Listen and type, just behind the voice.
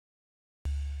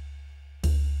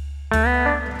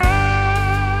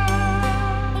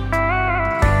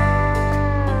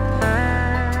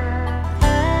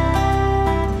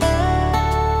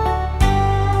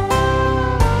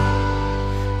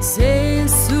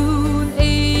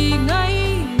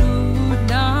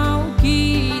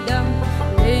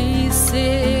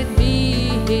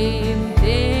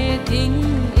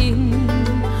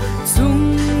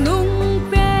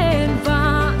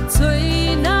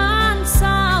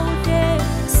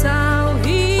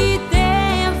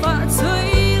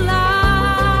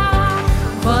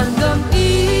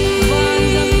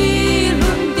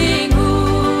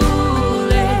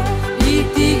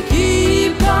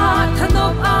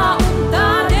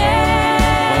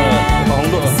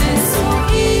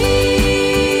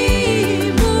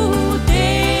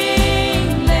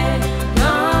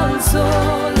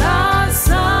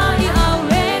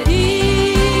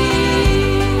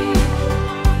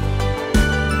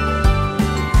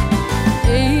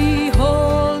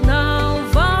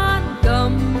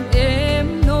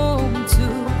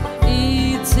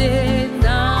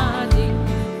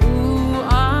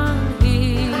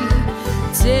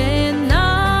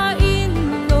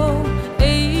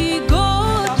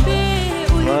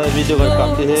video kan kam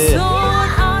ti he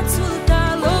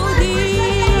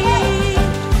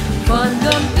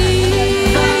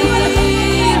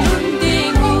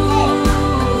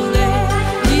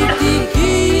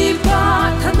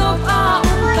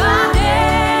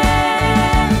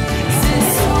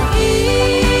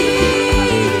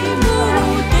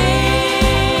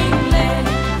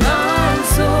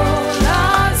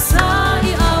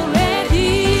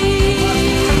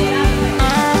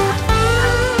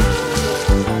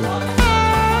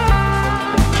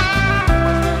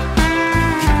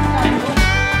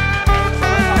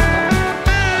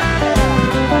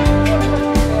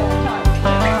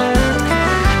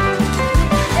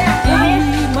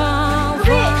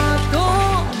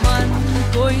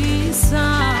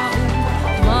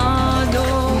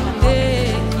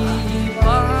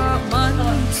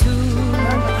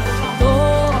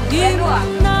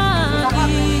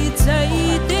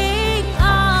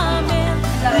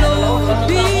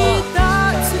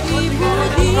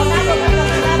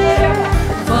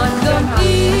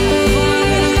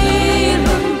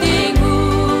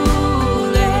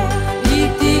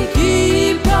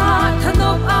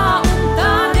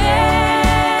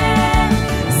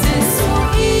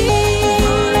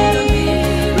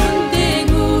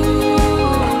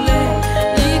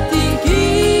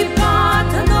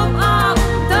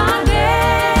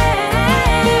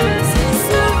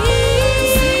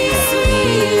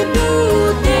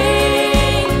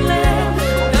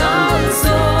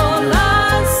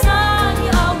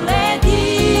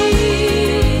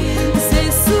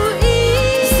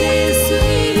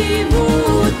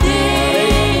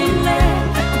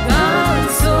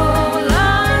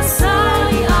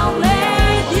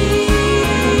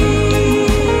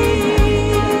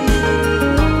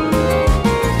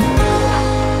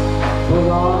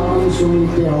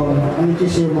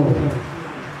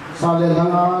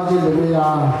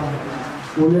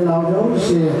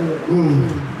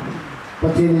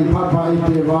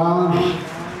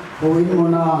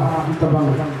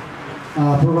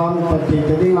program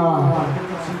Felicitation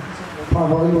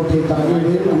Favorit kita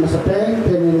ini mesti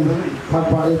penin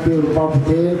Favorit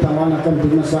Favorit taman akan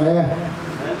dimana saya.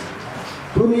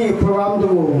 Kuni program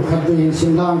tu kati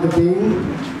sindang keting.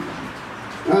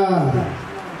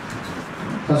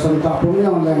 Kasantak pun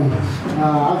yang lain.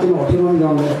 Akin optimum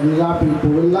yang lain. Mirapi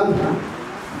pulang.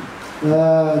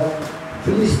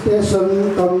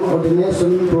 Felicitation come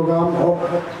Ordination program of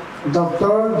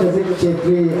Dr. David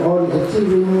Chhetri on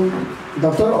achieving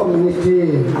Doctor of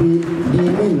Ministry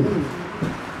Dimin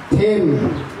Theme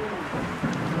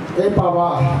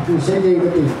Pava Singing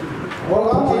Gati. All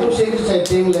of you sing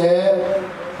setting there,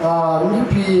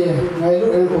 Nipi,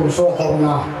 Nailu and also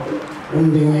Hona,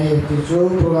 Unding a teacher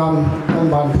program and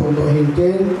Banfundo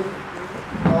Hinton,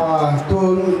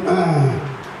 Tun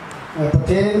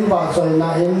Patin,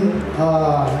 Basoinain,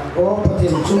 or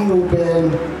Patin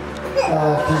Chundupen.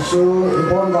 Tisu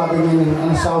ibon badingin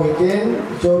ang sawitin,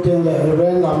 jotin le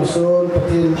ruben lamsun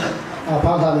patin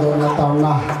padan do na taon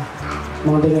na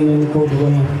mga dingin ko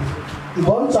doon.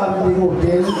 Ibon sabi ni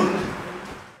Mutin.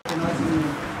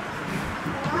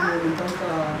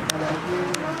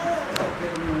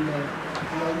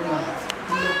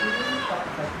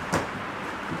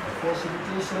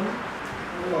 Felicitation.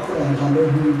 Ako ang handle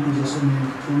ni Jesus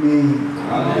ni.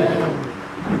 Amen.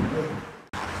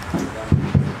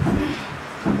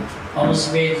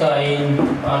 Amusbetahin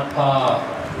at pa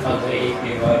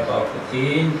nag-iipiway pa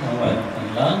putin ang walang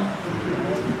lang.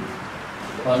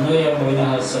 Paano yung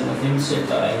buwinahasan natin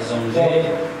sila ay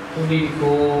zongde, tuli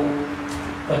ko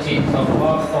pati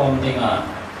kapwa kauntinga.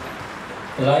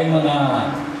 Ilay mo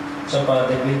na sa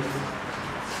David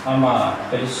ama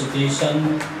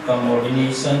Felicitation,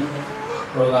 Ordination,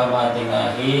 programa ating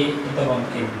ahi, ito bang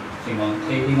timang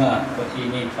kaya nga pati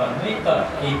ni Pamita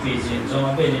ipizin so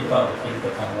mabili pa pati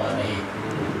katangwa na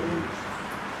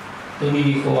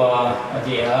tuni ko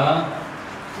adia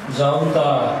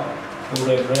zaunta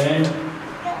Reverend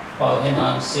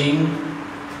Paul-Hen-Ang-Sing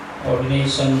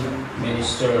Ordination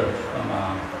Minister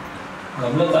ama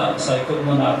gamlata sa ikot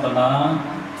mo na pa na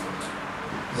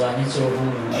zani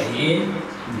sohong ngayin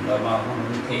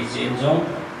lamahong kay Jinjong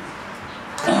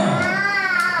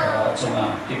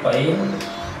cuma pipain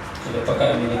sudah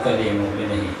pakai milik kalimu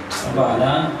ini apa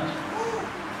na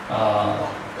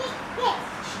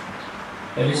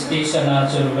Felicitation na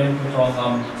children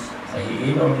program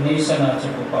ay Ordination na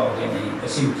chupau ini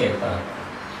kesimketa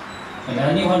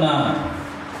ini mana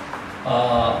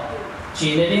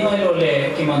Chile ni ngayon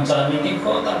le kimancan ni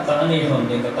ko tak ni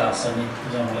honding katasan ni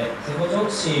jang le seko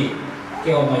si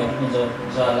kyo mai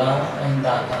jala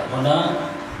inda mana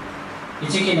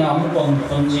ichikina ampong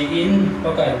konji in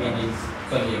pakai mini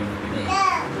kalim ini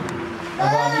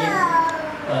abani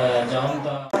jauh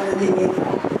ta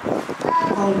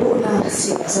ang buo na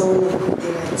si Saul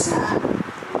Tirasa.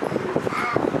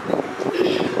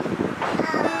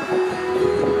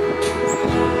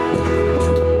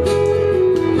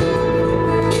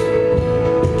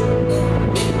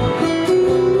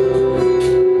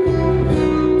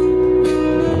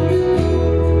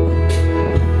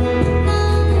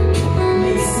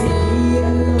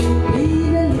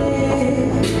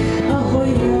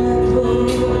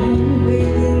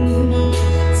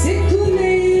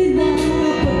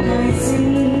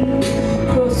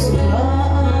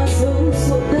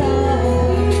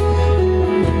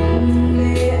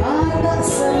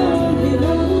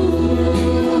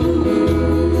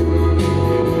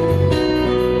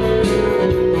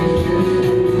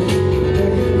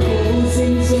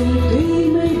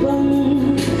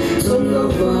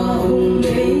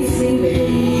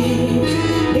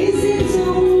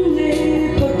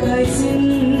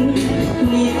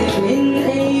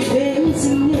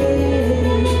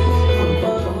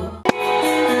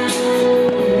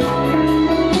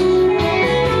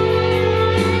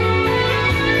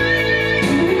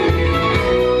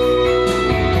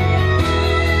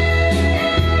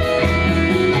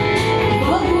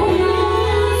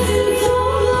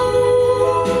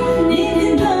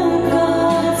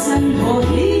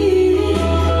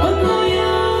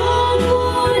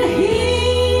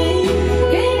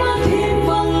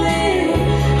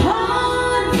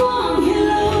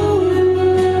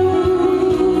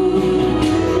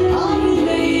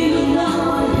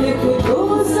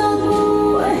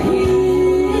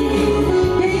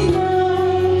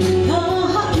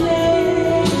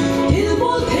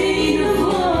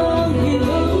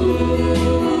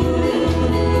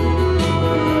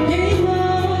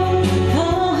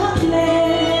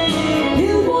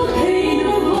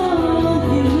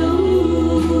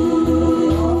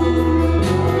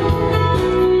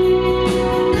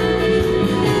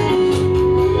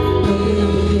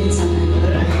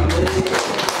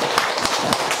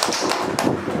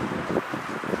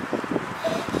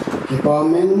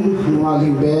 Pamen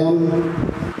nualing ben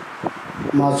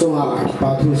masung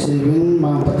patu sibin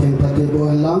mang pating pati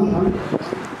bolang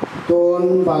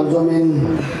ton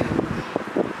banjomin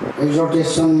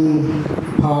exhortation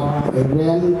part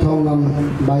event thongam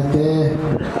baite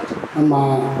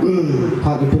ama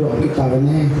phagi piro kita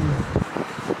bane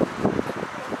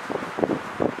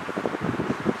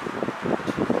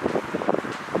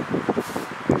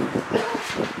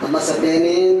ama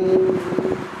sabenin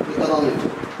kita bang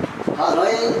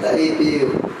nói tại vì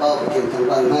bao tiền thằng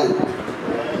bạn này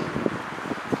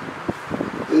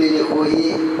nên là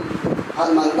khối hạt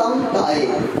mặn tâm tại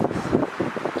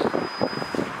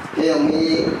cái ông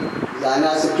ấy giải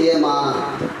na sự kia mà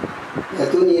cái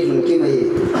tu ni luôn kia mày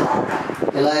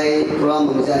cái này program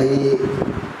mình giải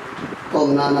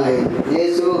công nan này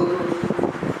Yesu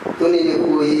tu ni là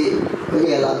khối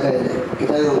cái là cái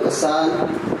kita yang kesan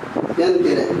yang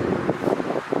tidak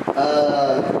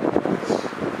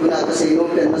Una kasi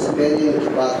open na sa pwede yung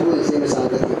kipatu yung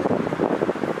sinisangkat yun.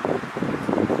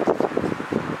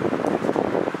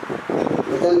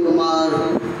 Atan kumar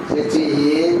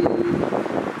Chhetri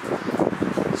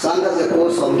sangkat sa ko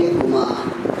somgit kumar.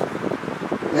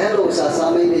 Pero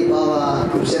sasamay ni bawa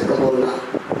kumset kabol na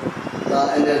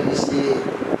ta NLBC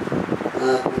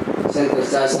Center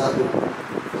Church ako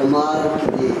kumar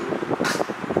kiti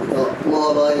ito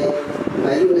Moreh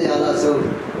ngayon na yala so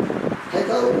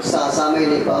Ito sa may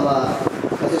ni Papa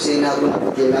kasi sina ko na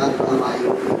patinan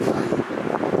pamayo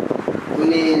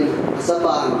kunin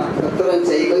asapan doktoran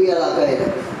sa ikang yalakay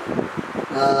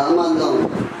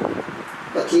amandong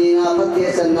pakina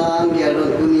patiyasan na ang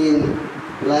gyalon kunin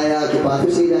laya kipatu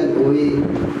sidan kui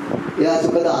ya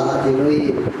sukada hati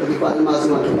noi kipatu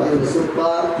masuk kipatu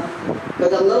supa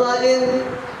kadang nalain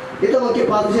ito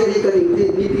magkipatu siya di karingtin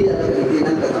bibi at karingtin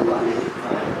ang katambahan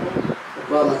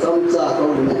và mà trong cha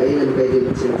con mình ấy là cái gì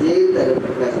chuyện gì tại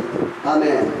là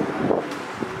amen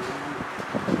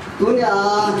dunia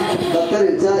dokter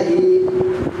yang cai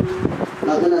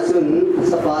nak kena sun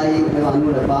sapai hewan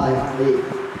nu lepai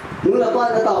nu lepai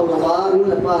dah tahu lepas nu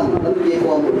lepai tapi dia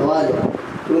kuam lepas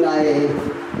nu nai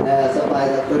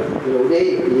sapai dokter dulu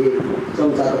deh di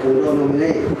trong cha pun nu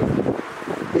ni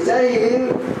cai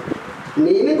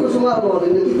ni mình kusuma lo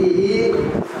ni kita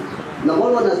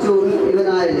Namun mana cun ikan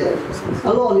air,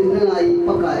 kalau ni nengai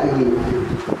pakai lagi.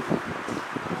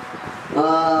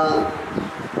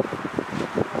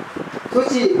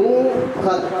 Kuci bu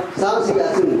kat sang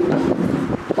siga cun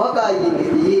pakai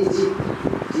ini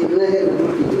di leher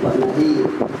dulu di depan nadi.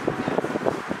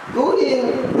 Kuning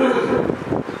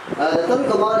Tan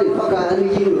kamari pakai anu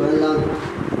yin lu lang,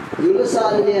 julu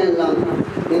sal ni lang,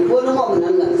 yang pun nama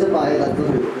mana lang sepai kat tu.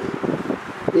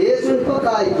 Yesus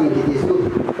pakai gini tu,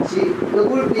 si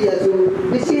nabul pia tu,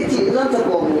 mesti si lang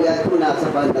sepong ya tu nak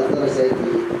sepai kat tu rasa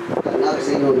ni, nak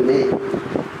senor ni.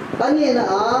 Tanya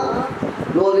na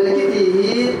lori lagi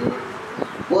ti,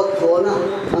 buat thona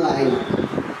angai.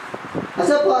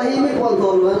 Asa pahi mi pon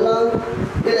thon lang,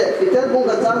 kita pun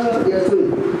kacang dia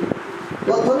tu.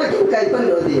 Buat thona kita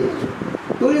kaipan lagi.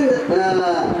 Tulen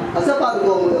asa pan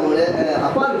gom le,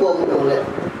 apan gom le.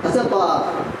 Asa pa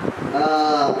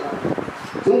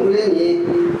tunggu ni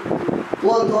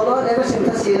pon thona eva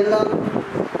sinta siang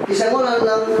kisahon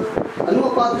lang anu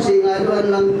apa tu singai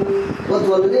lang buat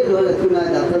thona ni lo le tunai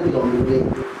dah belum ni.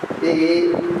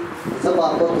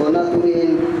 Sebab buat thona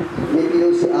tulen ni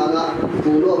piu si anga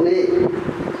pulau ni.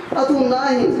 Atum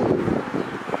nahi.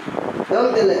 Yang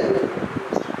tele.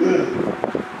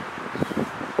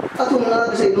 Atum na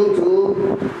kasi nung tu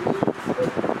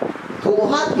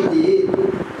tuhat kiti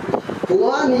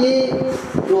tuhan ni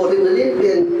lorin nalin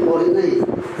pian lorin nai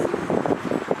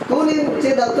tunin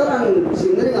si doktoran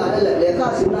sindri ngai leka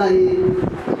sinai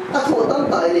aku tam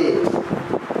tai ni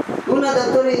tuna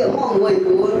doktori mo moi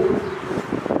pun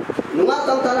nunga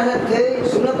tam tanah het ke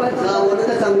suna pa kawon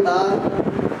ka samta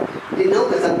dinaw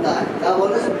ka samta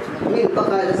kawon min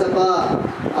pakai sa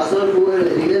asal buel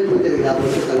rilen puter kawon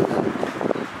ka samta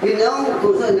Binaw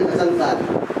kursa ni kasamtan.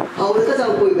 Awal ka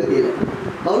sang koi betil.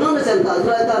 Kau nang kasamtan,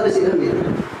 surat tak mesti ramai.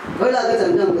 Kau lah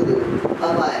kasamtan betil.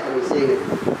 Apa yang kau sih?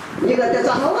 Ni kata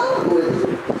cahaya koi.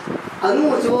 Anu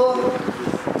macam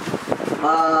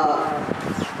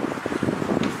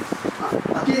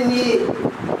akhir ni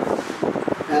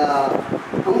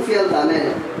kamu feel tanah.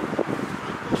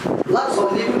 Lak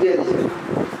sondi pun dia ni.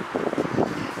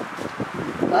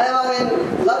 Taiwan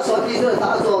lak sondi tu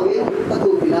tak sondi,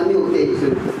 aku binami okey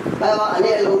itu. Taiwan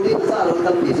ane lodi masa lodi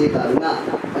tam di sini karena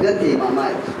agar di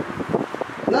mamai.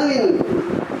 Nangin,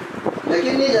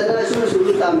 lekin ni jangan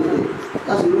sulu tam itu.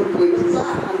 Tak sulu koi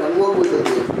besar, ada mua koi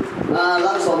tu.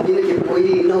 Lak sondi ni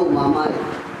koi no mamai.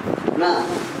 Nah,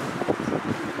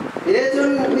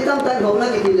 Yesus ni tam tan kau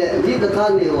nak ini le, di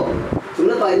dekat ni ho.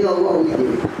 Cuma pai ni aku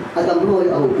ini. Adam lo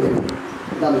aku ni.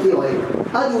 Adam ti ho.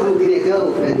 Adu lu kini ke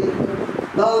aku ni.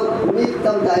 Kalau ni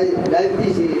tam dai di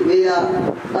si beya,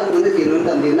 adu ni kini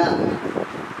tam di na.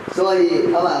 Soalnya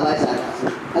apa sah?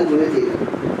 Adu ni kini.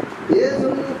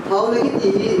 Yesus kau lagi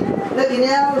ti, lagi ni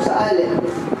aku sahaja.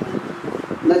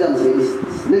 Macam ni,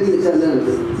 lagi macam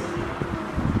ni.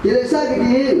 Kita sah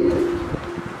kini.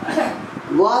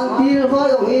 Wan pil ho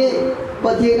yang ni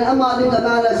pati na amalin na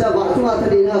nala sa waktu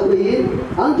matali na kuhin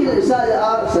ang kinasa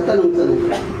sa tanong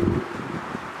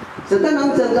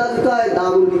da tukai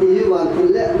daun di wan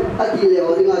pil at ile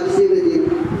ori nga kisibedi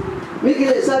mi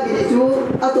kinasa gidi chu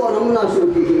ato nam na su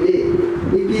kihili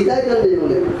ipi dai kan le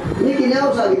mole mi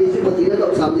kinau sa gidi chu pati na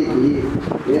dok samle ki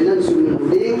yenan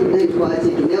sunan ding nai kwa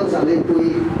chi kinau sa le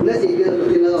kui na si ke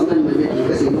pati na nan mane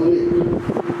ka si no ni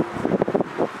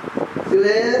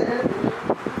sile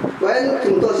Well,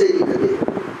 chúng tôi sẽ đi cái gì?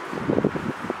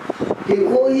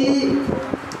 Kinh khôi,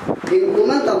 kinh cố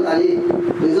mang tầm tani,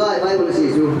 rồi bài một sự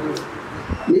chú.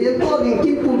 Nếu có kinh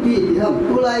kinh phun phi thì hầm,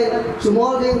 tu lại,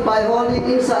 small đinh, bài ho đinh,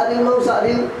 in sa đinh, lâu sa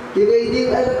đinh, thì về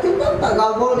đinh, ai là kinh tất cả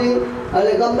các ho đinh, ai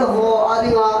là cầm đó ho, ai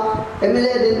đinh em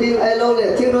lấy đinh, ai lâu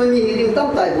lệ, thiên nói mi đinh tâm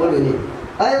tại bộ đinh.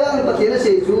 Ai vang bát thiên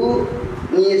sự chú,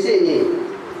 nhẹ sẽ nhẹ.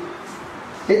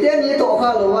 Thế thế nhẹ tổ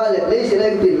khá lâu vài lệ, lấy sẽ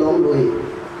lấy tiền lỏng rồi.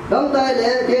 Dam tay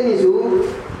le tieni su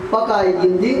pakai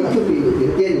ginding atu pi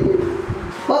tieni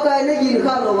pakai ne gin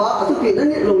kha lo wa atu pi na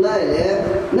nit lo lai le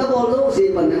na bol lo si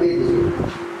pan na bi su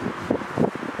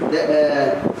de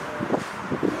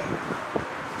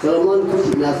Solomon ku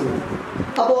si na su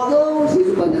abo lo si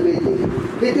su pan na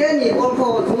bi tieni bol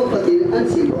ko su pati an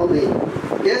si lo me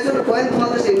yesu point ma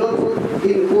se no su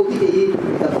in ko ki hi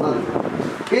ta pam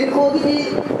in ko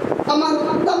ki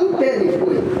aman tam pe ni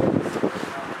ku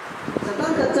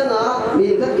Kacang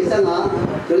ni kan kacang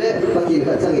boleh pakai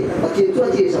kacang ni, pakai tu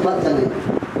aja sepat kacang ni.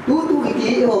 Tu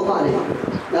kiki ho pak ni,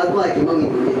 dah buat kemang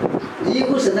ni. Dia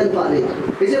pun sedang pak ni.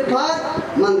 Bisa pak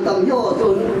mantam ho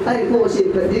tu, ai ko sim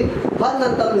pergi. Pak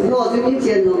mantam ho tu ni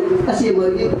cian no, asyik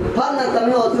pergi. Pak mantam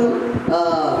ho tu,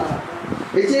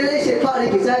 bisa le sepak ni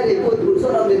kisah ni ko tu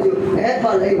seorang ni tu.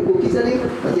 Pak le ko kisah ni,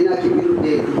 pasti nak kirim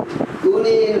dia. Tu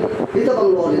ni kita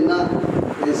bangun na,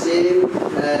 sim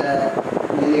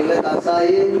ini kita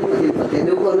sain pati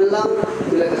nubuan lang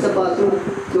sila kasapatu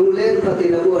tunglen pati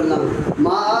nubuan lang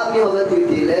maami hoga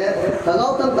tuitile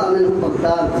tagaw tam tanan ng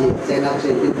pagtam di senak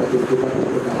sentin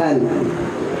patutukan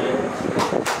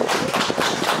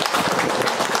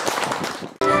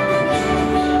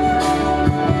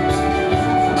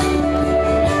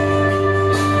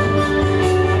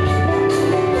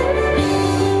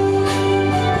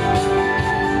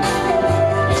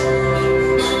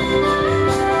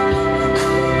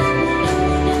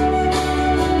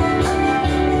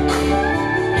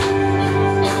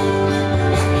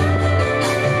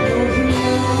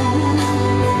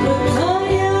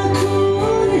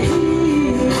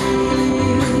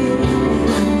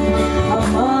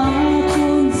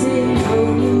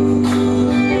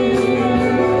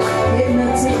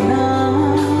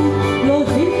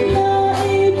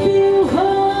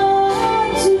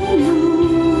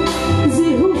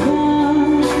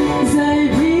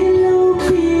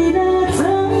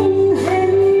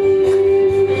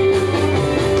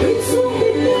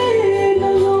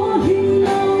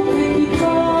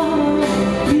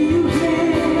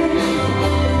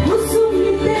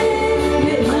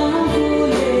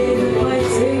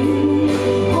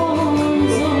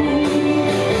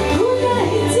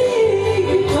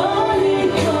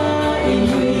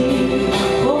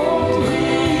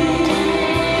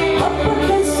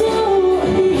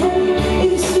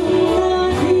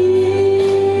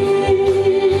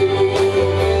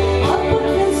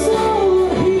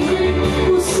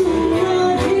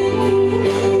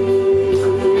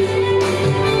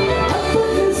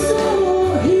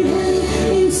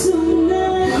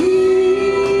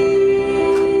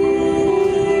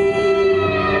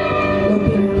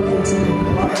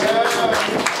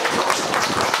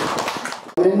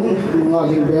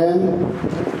ngaling ben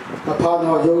apha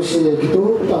no josi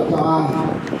kitu ta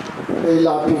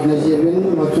la pi na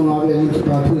jeven ma chunga ben ki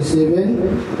pathu seven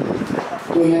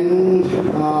tuhen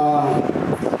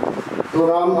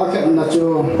program akan na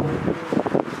chu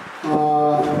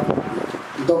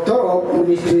Doctor of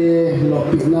Ministry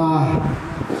Lopina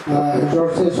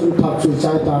exhortation thap chu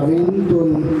chai tarwin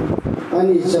tun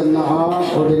ani channa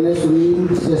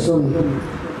ordination session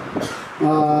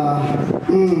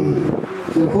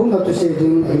khum na tu se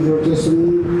ding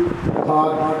exhortation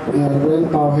part ren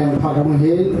paw hen pharam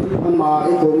hin ama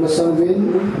e ko masangwin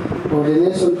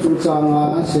ordination chu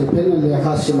changa se pen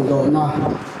lekha sim do na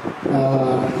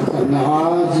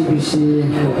GBC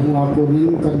hunga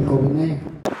kunin kan ko ne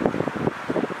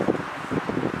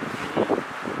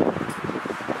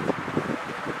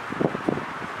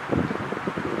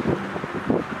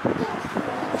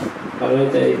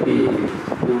kalau dari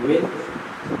duit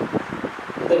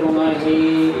kita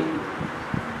mengahi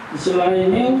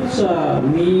selainnya sa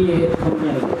mi het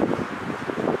kamnya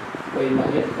koi na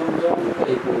het kamjong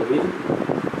kai purin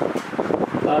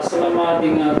ta selama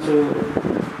dengan tu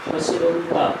hasilun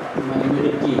tak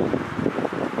minority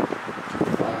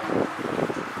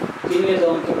kini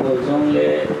dong ke bojong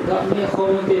le gak ni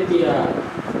khomte dia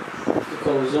ke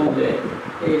bojong le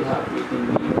happy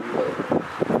tinggi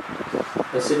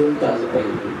hasilun tak sepai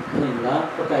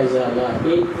hendak pakai jalan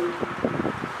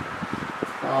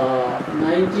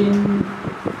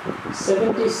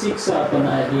 1976 apa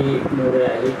nahi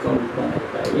Moreh ahi kompon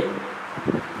kai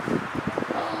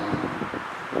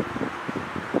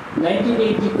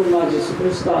 1980 को माजी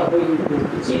सुपरस्टार को इनको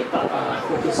जीता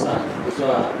पाकिस्तान जो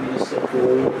मिनिस्टर को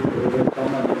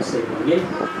common minister बने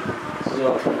जो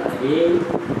अपना ये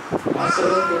असर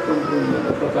के तुमको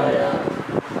पकाया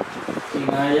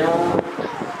किंगाया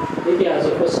देखिए आज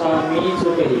को सामी जो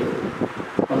कही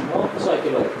हम बहुत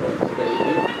साइकिल वाले तो कही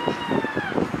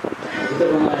itu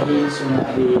mengahi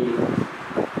sungai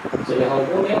jadi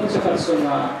hubungnya cakap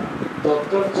sungai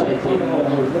Doktor Chhetri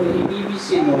menghubungi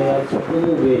BBC Noya cukup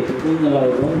mudah pun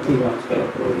melakukan tiga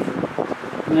kali.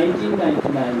 1999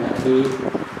 hari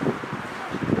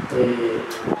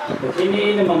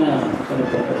begini ini mana kalau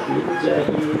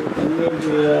jadi kami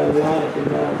juga luar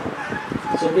kita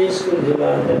sedih sekali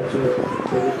luar dan cukup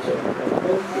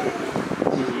kalau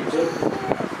jadi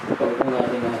kalau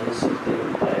dengan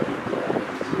sistem tadi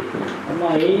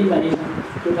ama ini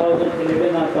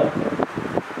 2011 apa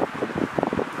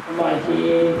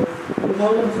Mahi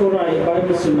 2004 ay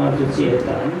bagi sumaju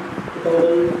cietan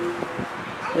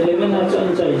 2011 aja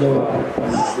ancai jawa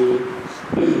mahi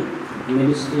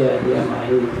ministry dia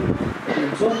mahi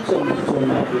uncom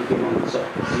mahi kimangsa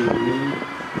sini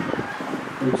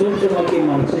uncom mahi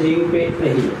kimangsa hingpe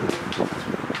ahi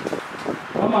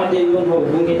ama din mon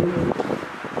hubungin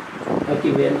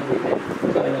akiben kita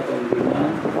kaya kongbina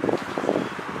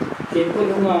kinpo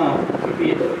nga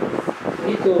kipito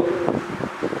itu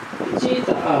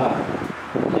cita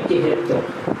nakiheto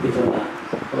ito na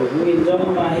hubungin dyan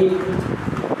mahi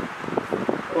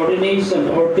ordination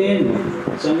ordain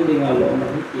something along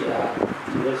mahitia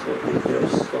respective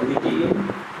church committee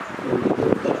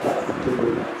untuk tetap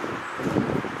tulungan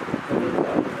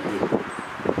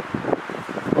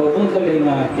hubung kali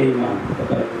nga kema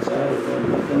pakai besar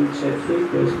dan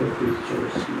Chhetri respective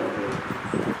church Moreh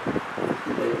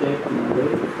dated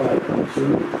Moreh 5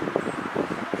 June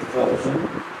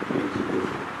 2000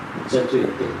 Chhetri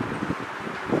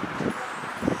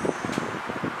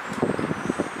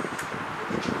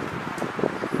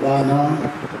Wana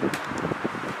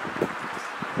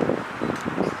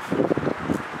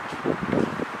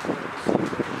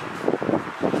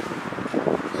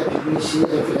FBC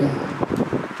FM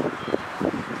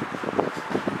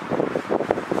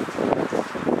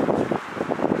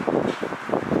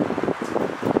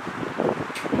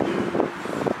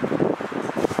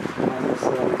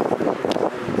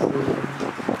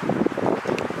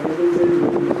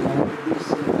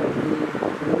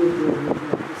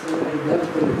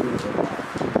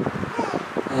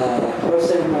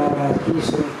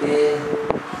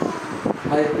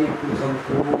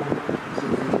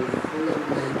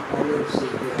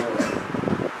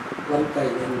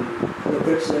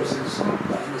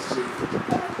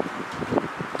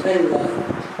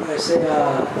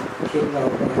saya kira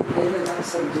ini nak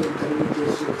sambil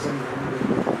komunikasi dengan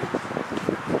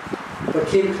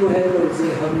Pakin tu hello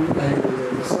je ham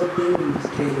something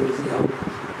hello je ham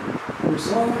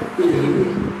so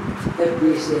ini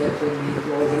FBC FM itu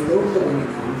orang luar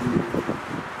dengan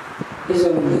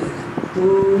isang tu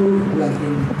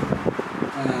langin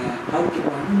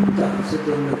angkipan tak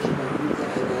sedang angkipan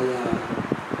tak ada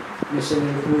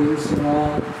national kuis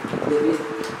semua jadi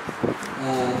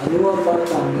Anua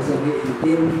batang sebagai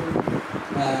intim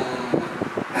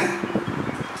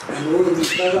anu ini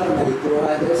sekarang itu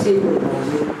ada sibuk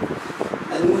lagi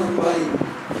anu apa ini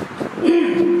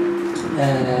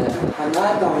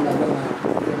anak tahun apa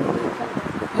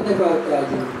ada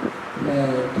bagai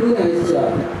tunai saja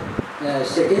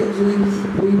second June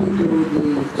 22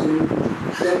 di June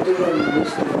Central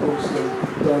National Council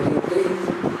Torhite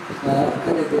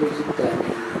ada kerusuhan.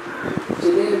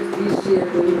 Jadi visi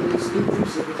atau visi itu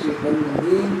seperti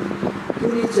ini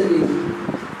tulis jadi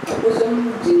apa sama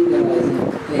jingga lagi.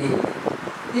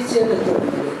 Ini ada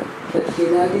terkait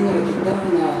ketika kita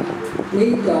na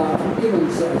nita iman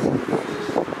sahaja.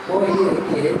 Oh ini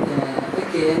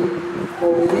akan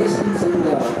ordination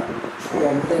senda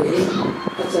yang tadi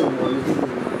asal mulai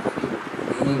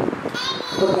ini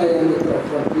perkayaan itu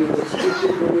apabila itu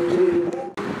begitu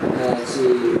si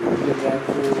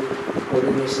berlaku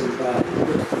ordination pada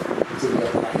jika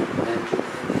lain nanti.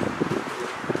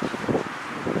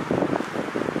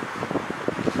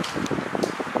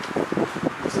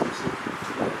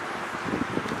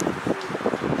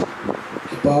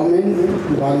 Bamen,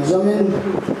 Banjamin,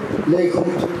 Lekom,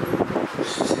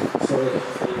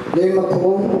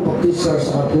 Lemakong, Baptist Church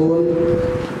Apun,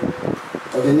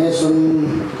 Ordination,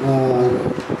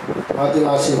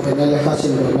 Adilasi,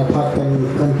 Penelekasin, Napatan,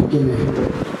 Kantukime.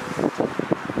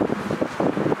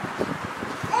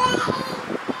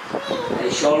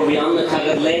 Shall we on the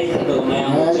target lane? The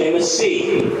man James C.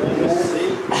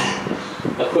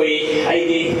 Akoi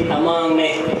ID among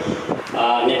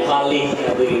Nepali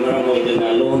dari mana mau itu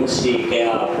nalon si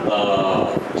kayak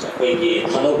akoi di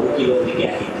kalau bukilo di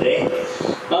kayak hitre.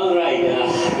 Alright,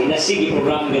 ini sih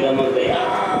program kita mau deh.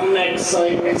 I'm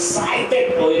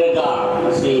excited oiraga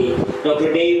masih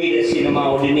Dr. David si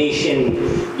nama Ordination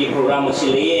di program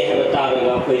masih leh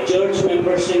harutaraga akoi church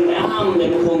members yang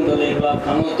demukung daleba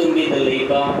kamu tumbi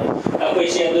daleba akoi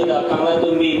siapa tu dah kamu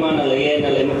tumbi mana leh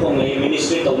nalemukung leh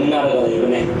ministry tu mana daleba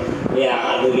ne.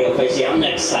 Ya, aduh ya, I'm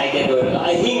excited.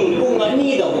 I think bunga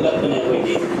ni dah buat benar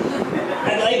ini.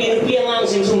 Ada lagi nanti yang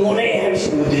langsung Moreh harus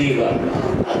udri ba.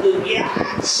 Aduh ya,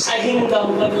 I think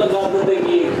dah buat laga tu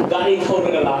lagi gari thor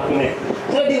kelak ni.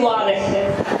 Jadi wara.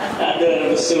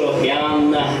 Aduh betul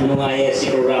yang nungai si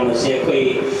program si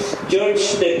koi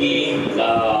church lagi,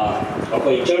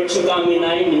 koi church kami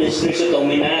nai ministry se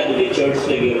kami nai aduh di church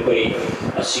lagi koi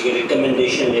asik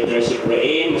recommendation letter si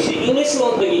pray si English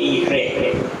loan lagi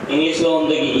ikre. English loan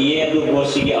lagi iya tu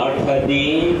bosi ke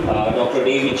arthadi Dr.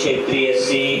 David Chhetri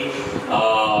si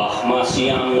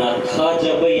masih yang tha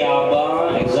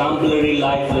jaba exemplary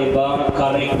life leba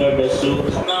character dasu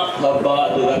thana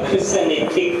phaba duga Christian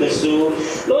ethic dasu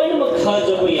loina mak tha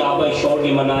jaba short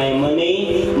di manai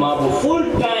mani ma full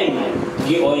time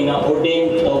gi oina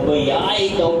ordain toba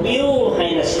yai to biu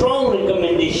haina strong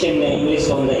recommendation na English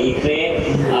loan da ikre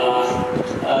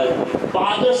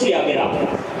father si agera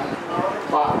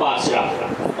Pasra.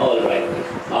 All right.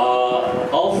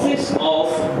 Office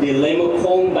of the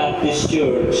Lemacong Baptist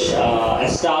Church,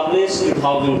 established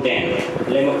 2010.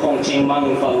 Lemacong,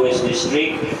 Chingman, West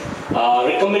District.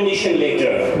 Recommendation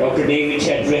letter. Dr. David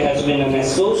Chhetri has been an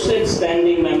associate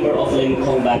standing member of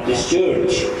Lemacong Baptist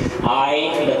Church.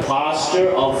 I, the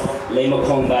pastor of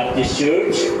Lemacong Baptist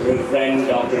Church, Reverend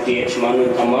Dr. T.H.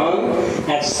 Manu Tamang,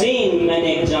 have seen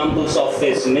many examples of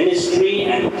his ministry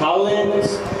and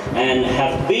talents and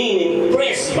have been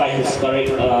impressed by his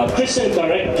Christian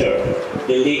character,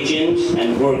 diligence,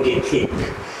 and work ethic.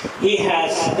 He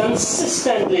has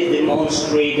consistently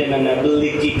demonstrated an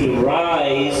ability to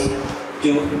rise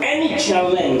to any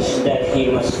challenge that he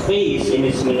must face in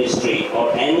his ministry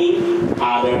or any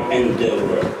other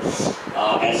endeavor.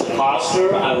 As a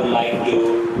pastor, I would like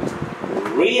to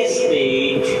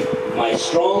restate my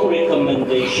strong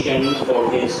recommendation for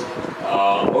his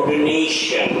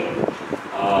ordination.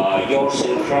 Yours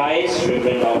in Christ,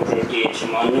 Reverend Dr. T.H.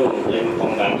 Manu,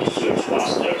 Lemacong Baptist Church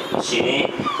Pastor. Sini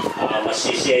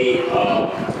masih saya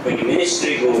bagi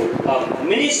ministry ko,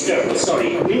 minister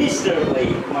by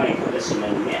my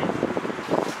sebenarnya.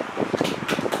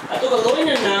 Ato gagawin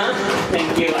na,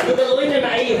 thank you. Ato gagawin na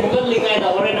ay bukan lingay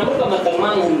na orang namu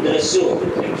kamatamang hundrasu.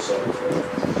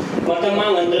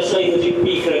 Matamang hundrasu ay hujik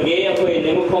rage ako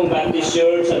Lemacong Baptist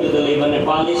Church ato daliban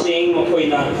Nepali sing makoy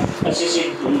na si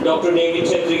Dr. David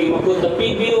Chhetri makut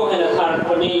tapi bio hana harap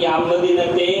pani yamadi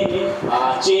nate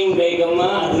ching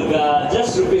begama aduga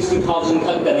just ₹2,000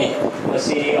 kagdane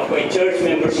masih ako church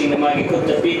members sing namagi kut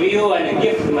tapi bio and a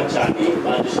gift machani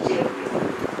majesty.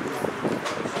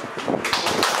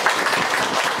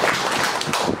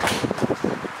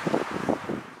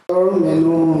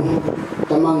 Menu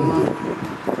tamang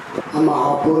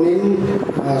ama apunin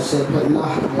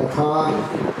sepatna lekha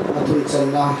atun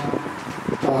channa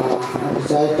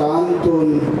jai tan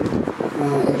tun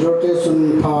exhortation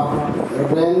phak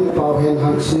ren pawhen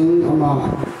hangsing ama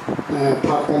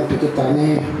phakan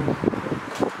pikitane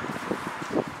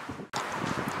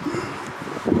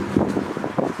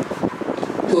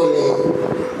tole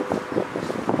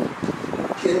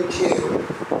ken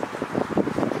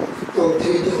tong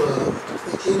thidwa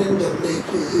thinen dam nei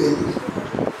ki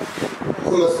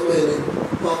Kumaswele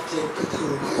Martin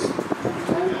Katangai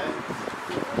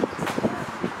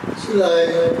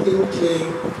Silai King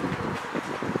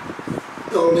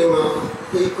Dongdema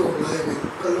Eko Lai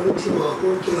Kaluntima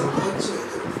Hunkilam Patse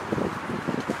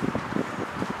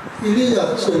Ilia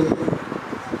Sun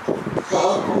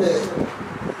Kahapne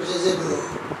Jezebro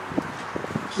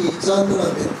Ki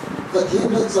Zandrame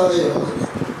Katina Zaya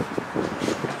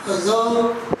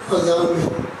Azami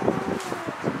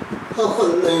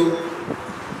Akhonnain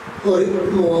Orip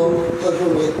mo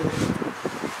arumit,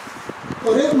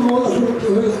 orip mo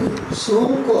arumit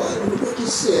sungko arumit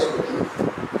kisah.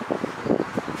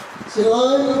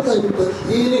 Selain tadi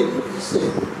berhiling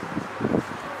kisah,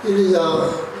 ini ya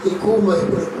ikumai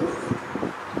berku.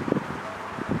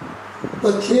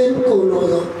 Bagian kono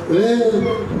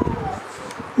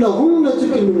lahung na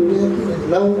cikin dunia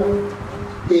lang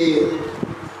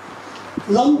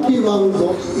lampi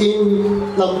wangzo in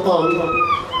lampam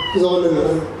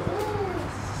zonen.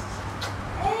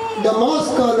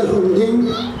 Damaskan hunding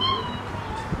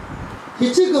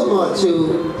hichiga machu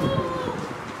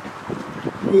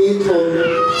mithon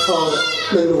ha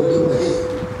nanu mai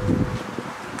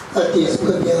atis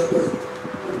kanya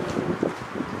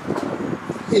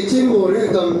ichi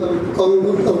Moreh gam kong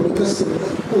kam kasim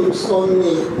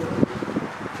sonni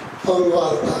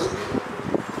angwata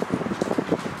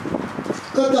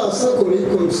kada sa kumi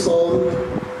son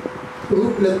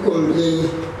group le kumli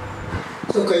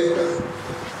so kaita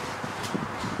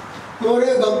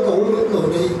Moreh gam kong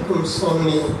kami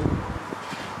kumsoni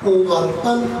ungwal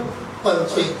pan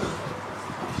chita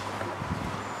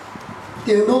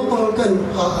tiano palkan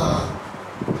pa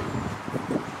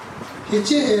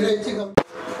hichi ere chigam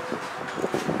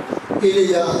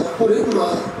iliya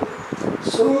puritma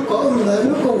sung ko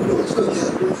umlano ko los ko kya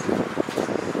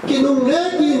kinung ne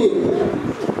kini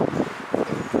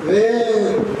ve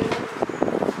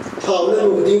thawna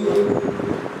nuding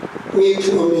ngi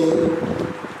chumi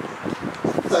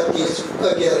Atis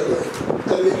agar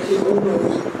kami kihuno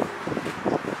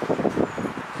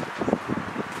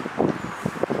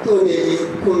tu ni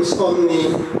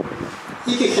kumsoni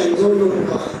iki kanjong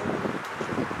nungpa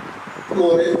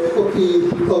Moreh kopi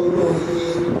kono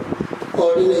hi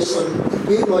ordination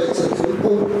bi noi chatin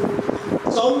pu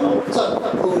som chat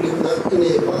pulim na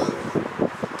inewa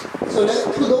so le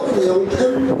thudo yong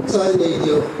than chai nei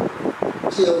dio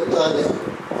chiao ta le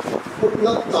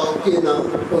not tao kina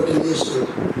ordination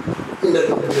in the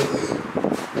long way.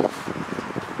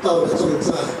 Tao là trong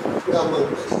gia gamang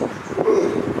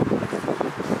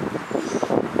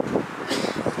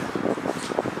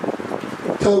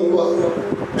thằng vợ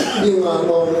đi ngả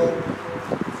lòng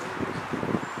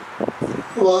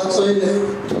và chơi lệ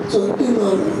cho đi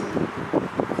ngả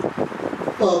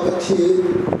bà bà thiên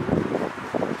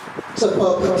cho bà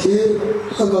bà thiên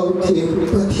agao thiên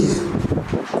bà thiên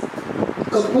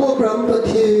Kapua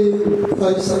Brahmapati,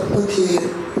 Vaisakpati,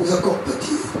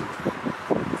 Zakopati.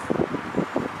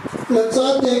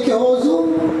 Natsate ke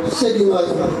hozu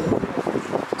sedingazum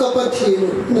kapati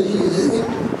nahi zeni.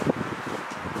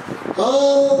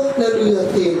 Hallelujah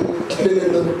tin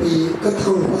dengan lebih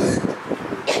kathang baik.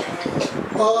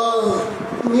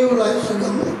 New life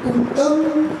sagam kuntam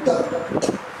tak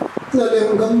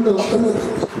nalem gam no kana.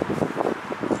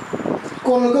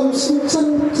 Kolgam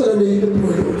sunsan sarane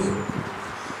lebih.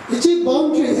 Ichi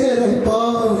boundary era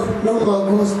pa nama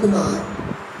gospela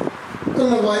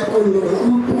kana vai kon lo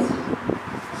ampu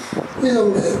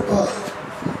idong le pa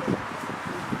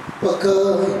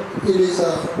paka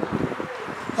ilisa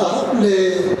le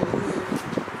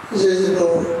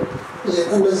jezero je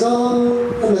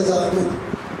anazan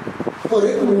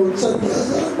ore mul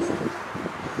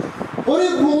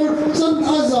chan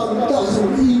azam ta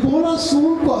zum ibola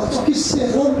su ko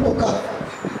kiseran poka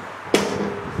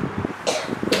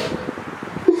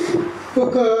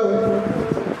Paka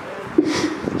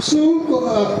sung ko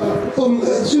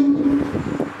ajum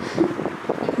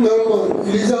nama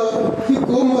Eliza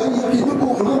hikoma ikina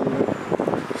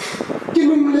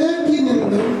kinum le kinin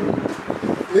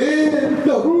ve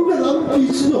dahung dalam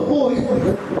pisno hoi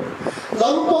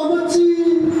lam pamachi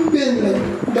pen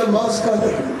Damaskan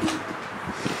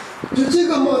juje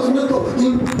ka ma na to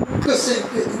tin kase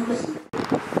pe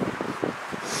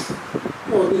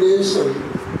Ordination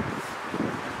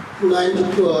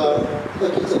 92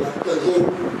 Pakistan Kahin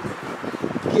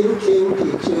King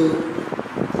Teacher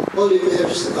Holy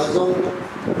Mary's Azong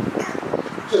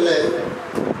Chale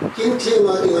King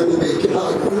Adi Ngani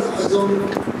Bekila Azong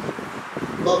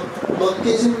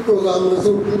Baptism Program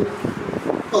Azong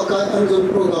Pakai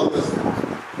Azong Program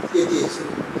it is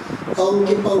Om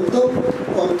Kipangto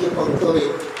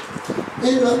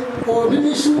in the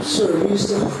ordination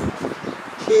service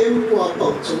came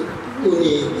Wapang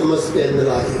Uni Amaspen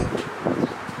Rai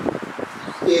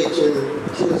Agent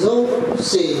Kinzo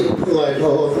Si Ngoài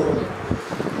Hồ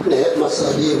Nét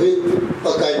Masadi Vin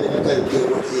Pakai Kan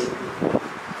Kimati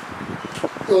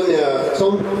Tonya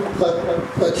Som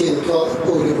Patin Cho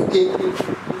Uribuki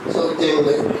So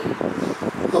Temle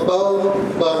Abao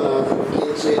Bana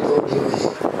Kinse Tokiwai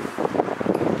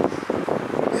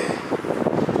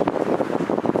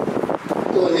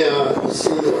Tonya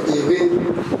Isindo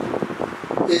Divin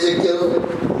Ezekiel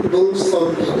Booms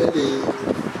from the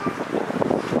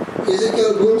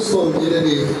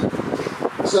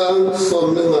Sang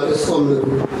from the Mother from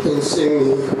the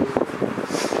sing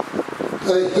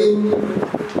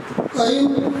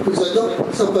I'm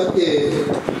Zadok Sabate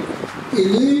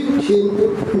Ili Kim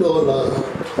Nola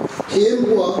Kim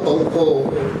Wapangpo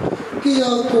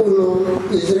Kia Kono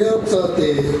Israel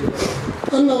Sate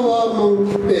Anawa Mang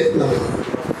Petna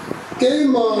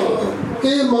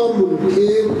Kema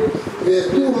Munkim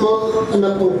Vetuma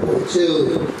Anapangpo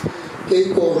Chill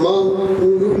Keiko Mang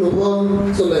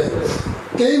Nuwa Sole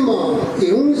Kema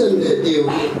Iungzan de Dio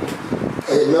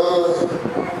Aina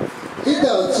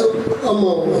Hida Tsuk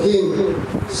Amo Him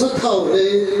Sakau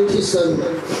Le Tisan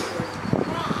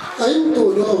Ain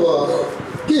Tudawa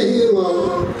Kihima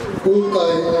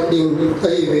Hungkai Ding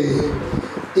Taiwe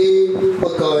Di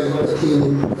Pakai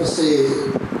Atin Ase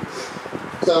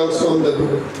Sang Som Lagu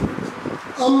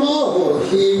Ama Ho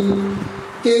Hi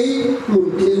Kei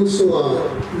Muntin Sunga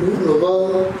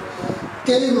Nova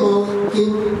Kei Ma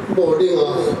Kin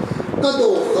Boardinga Kado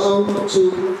Kam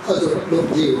Chu Azut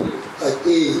Lubji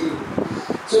Ati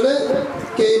Sule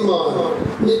Kei Ma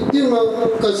Nitima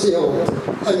Kasiho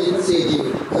Anit Sidi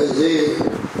Aze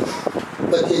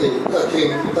Batin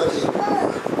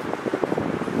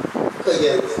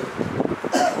Kayan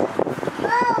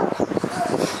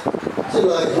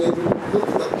Selain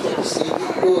Sidi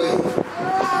Boy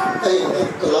Aina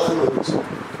Kalanut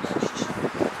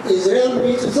Israel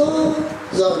Mitza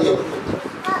Zalim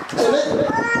Sule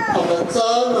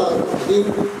Amatsana Dim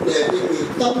Nebi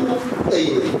Mitam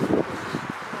Tain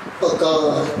Paka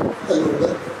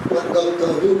Anugat Magam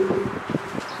Tahu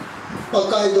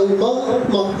Pakai Doma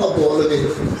Mak Abolabin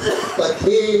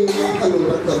Pathe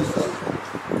Anugat Gamta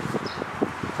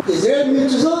Israel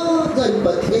Mitza Dan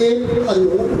Pathe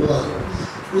Anugatwa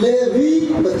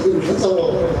Levi Pathe Hatsawa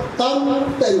Tam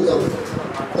Tengam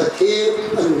Pathe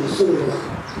Anusungwa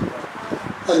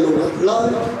Anugatla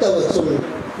Tawasung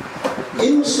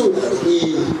Insung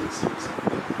Hi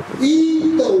I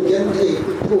Tong Yan Thầy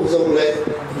Thủ Dòng Lệ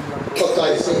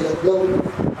Pakai Seilat Long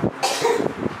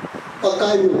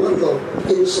Pakai Numat Long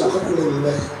Insung Hat Nung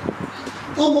Lệ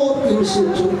Amo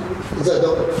Insung Chu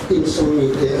Zadok Insung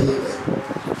Mite Ahiwe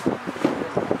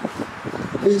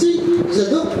Visi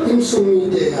Zadok Insung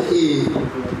Mite Ahi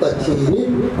Patini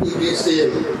Ibisem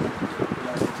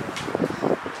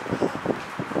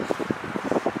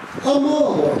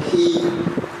Amo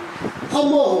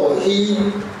Hi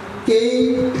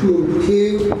Kei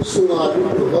Munki Sungaru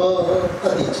Nuwa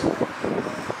Adit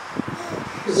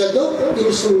Zadok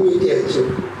Insung Mite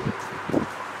Ahiwe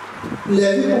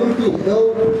Levi Pumpi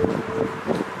Hau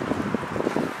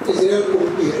Israel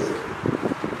Pumpi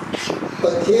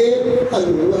Pathe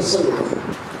Anunga Sanwa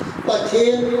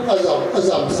Pathe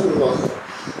Azam Sanwa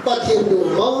Pathe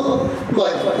Duma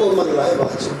Mai Oman Lai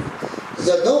Bachu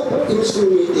Zadok Insung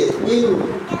Mite In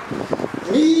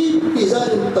Ni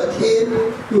Izalin Pathe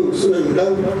Nung Sunan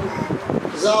Lang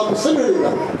Zam Sunan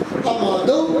Lang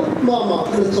Amado Mama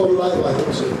Anton Lai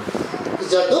Bachu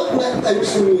Zadok Na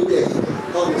Insung Mite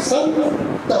Ang San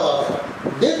Ta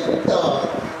Det Ta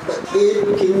Pathe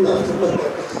Kinna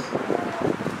Tumato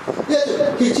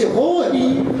Kichi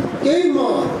Hoi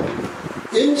Kema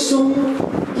Insung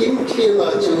Kim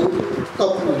Kema Chu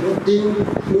Kapu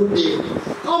Nudi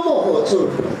Amo Ho Chu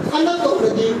Anato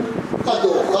Nadi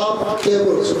Ado Kam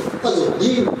Table Chu Ado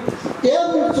Di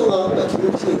Table Chu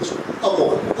Batin Chu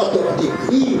Amo Ado Adi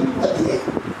Adi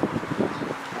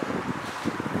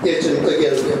Yechun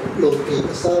Kagel Lopi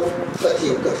Sa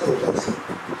Batin Katang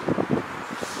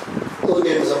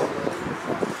Tonian Zong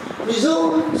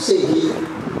Mizo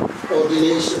Sehi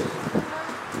Ordination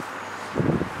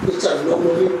It's a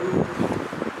normal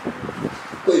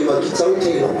mà cái trắng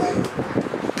thế rồi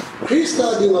Christa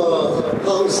đi mà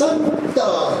hàng sân ta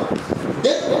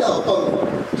dead ta bằng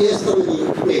testimony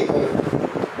này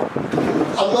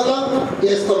Amala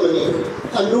testimony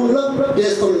Anulam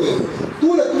testimony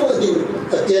tu là tu adin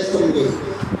testimony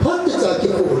phát ra cái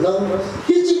khổ lắm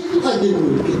cái gì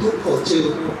adin cái tu khổ chứ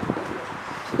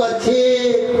but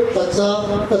he but ra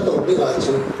ta tổng đi vào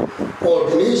chứ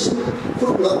ordination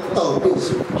phúc ngọc tàu đi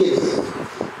cái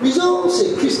ví dụ sẽ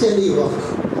Christian đi vào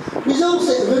ví dụ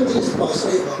sẽ evangelist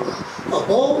pastor đi vào mà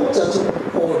bom cho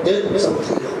ordain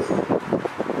something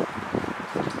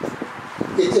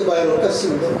itu baru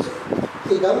kasih dong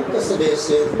tidak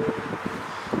kesedesen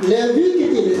lebih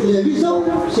kita lebih jauh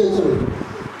sesuatu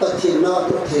tathina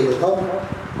tu thilha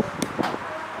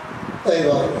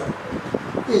aywa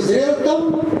Israel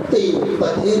tam ti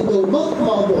pathin tu mak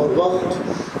ma borwa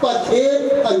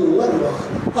pathin anuan wa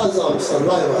azam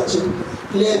salai wa chi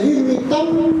lebih mi tam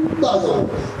ta jong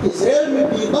Israel mi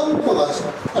bi bang pangas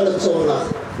ala chona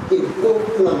ibu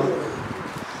nama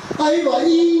aywa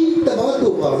I tabang tu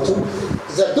bang chu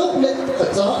zadok le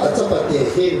acha pate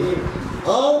hin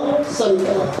a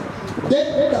sanka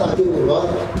det ta tu wa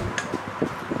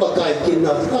pakai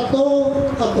kinna ato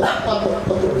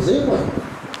zewa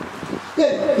ke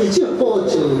ichi po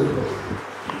chu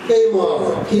ke ma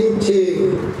kin the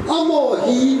amo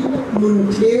hi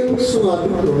mun the suwa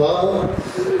du wa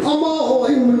amo ho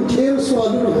hi mun the suwa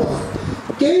du wa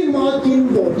ke ma kin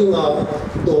bo dinga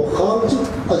do khang chu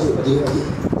azu di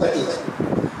ati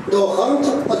do khang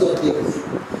chu azu di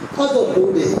azu du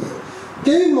de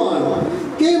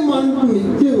ke man mi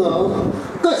dinga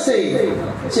ka se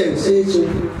chen se chu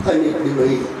ani di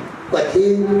mai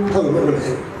pathin thang mo le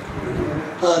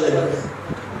hallelujah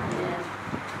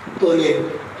to ne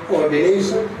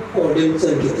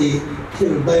ordination kiti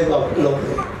thil bai ba lo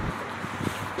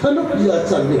thanok ya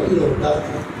chan ni lo da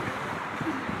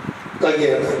ka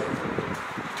ye na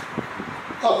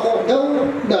a ko dang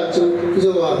da chu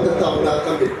zo wa ta ta na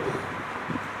ka bi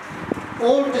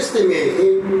Old Testament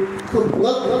in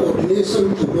Kurwak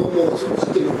ordination to no more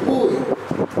to no boy.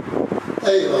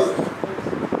 Aywa.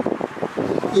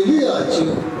 Iliachu.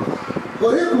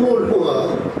 Korek molhua.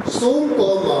 Som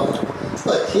koma.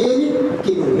 Patheni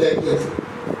kinuleke.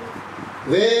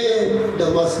 Ve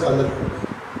Damaskana.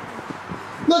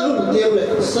 Narun temle.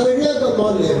 Sarya ka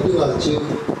man le diachu.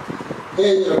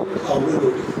 Aywa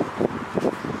awlu.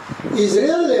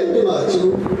 Israel le diachu.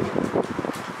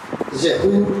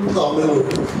 Jehu Kamelu.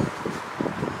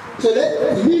 So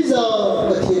let Visa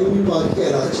Batini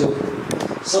Bakeracho.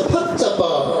 Sapat Japa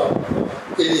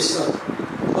Elisa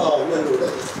Kamelu.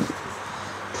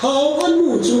 How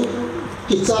Anuju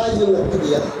Kizayu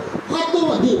Latia. Hato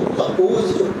Adi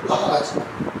Papozu Pahat.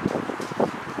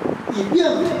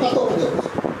 Ibiam Pato.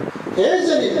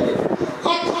 Ezeli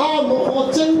Hatamo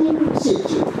Chen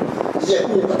Situ.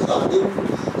 Jehu Patani.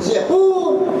 Jehu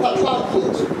Pataki.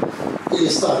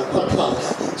 Elisa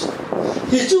Pataki.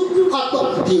 Hicu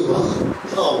atau diwa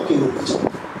tahu kiucu.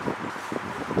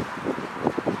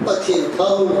 Patin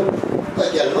tahu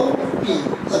pajalno pi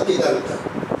atidanta.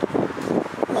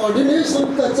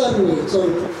 Ordination kacan ni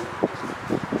con.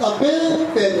 Apa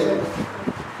pene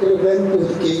event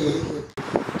utki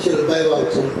cilbai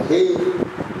waktu he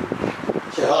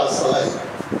cahasai.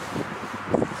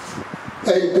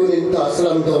 Kain tunin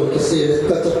taslam dor kisih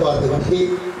katapat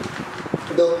he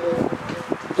dok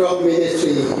drug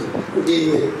ministry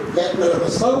di that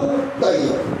masal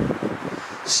tadi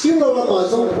skill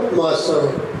masal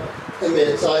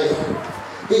emetsai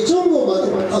itu mau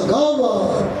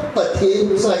agawa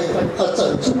patin sai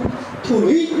acancu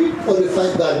tumi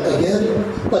qualified dan again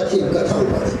patin katang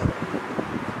pada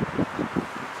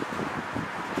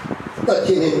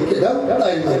patin ini kita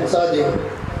lain saja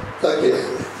tak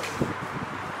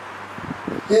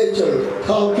itu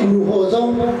tahu kinu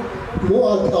hozong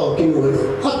mua tahu kinu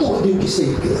atau di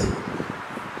kisah kita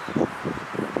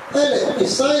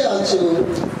Isaiah tu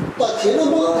pathina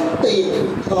ma tei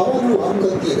tahu nu ham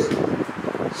kerti le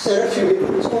seraphim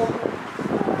itu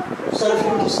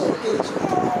seraphim kisah kita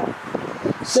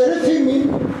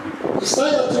seraphim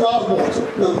Isaiah tu apa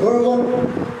number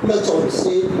 1 na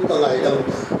chonsi tangai dam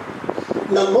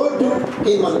number 2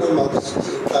 keman nama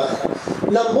kita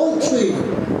number 3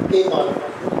 keman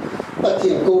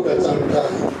pathin ko da changta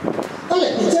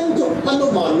ale ijan tu anu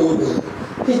manu ni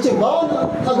Hijabana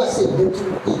agasin itu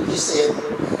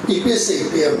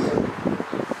IPCPM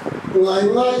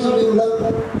ngai juling lang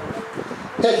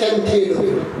keken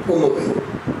tiru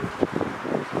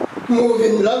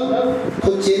moving lang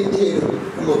kucing tiru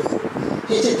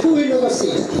Hijapui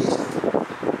agasin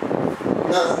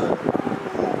na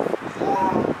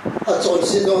atson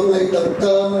sidong ngai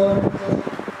dapta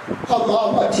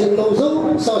ama ba thiên lâu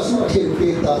dấu sa su thiên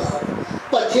pi ta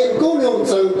ba thiên cô long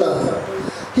chang ta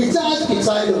ki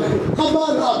chai lo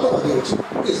ama na to di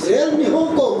Israel mi ho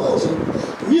ko ma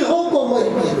mi ho ko ma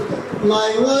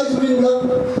ngai win lang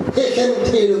he khen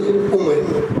the lo umen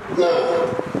na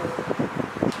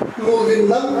mo win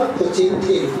lang ko chin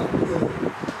the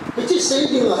which is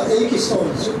saying a ki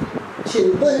son chu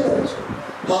thiên bay lo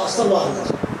ha sa ba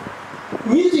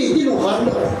mi ji di lo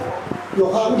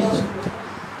han đi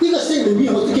cái cái sinh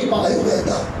mình họ cái bài của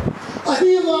ta anh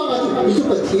em mà mình chụp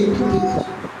cái thiên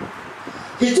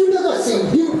thì chúng ta cái sinh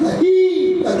đi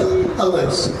đi là anh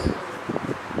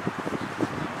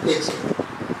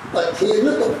em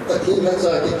biết cái thiên nó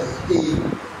ra cái thì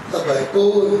ta bài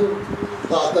cô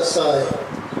ta sai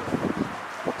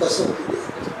ta sai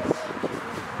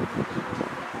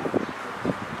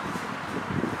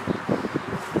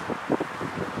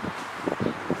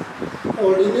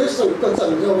Ordination có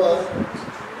chẳng cho bà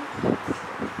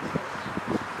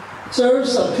church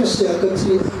sa Christia cái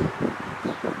gì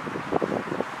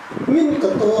min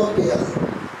cái to kìa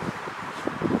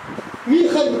mi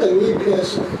khăn cái gì kìa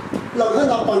làm khăn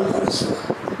làm pan khăn sao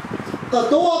cái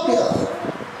to kìa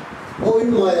ôi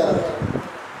mày à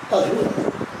cái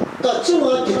chung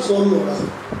là cái số một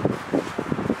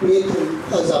mi thun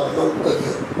azam mang cái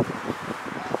gì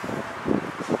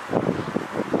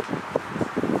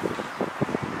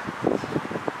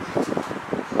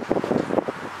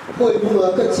hồi bunga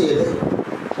cái gì đấy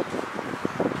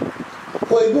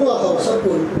hồi bunga học sắp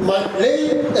buồn mặt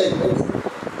lấy tay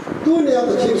tu này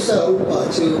cái thiên sao bà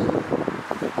chứ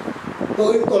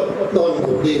hồi còn đòn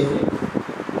ngủ đi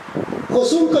hồi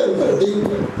xuống cần ngủ đi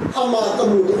ama cái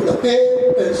mù được cái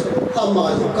ama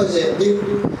cái dẹp đi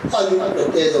ăn được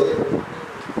cái rồi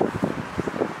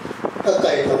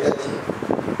cái nó cái gì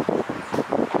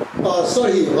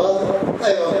sorry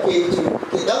ai bảo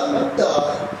cái đắng ta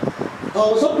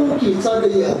hầu sắp cũng kỳ ra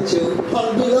đây à chứ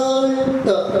ăn đi lại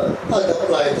ta đọc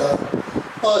lại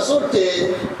ta số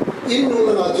tiền in nu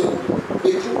là chú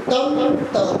bị tâm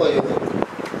ta phải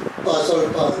số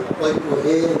pa phải của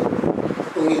he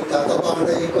ông ta ban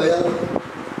đây coi à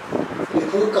bị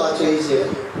phụ cả chơi gì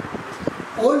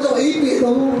ôn rồi ý bị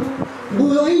đâu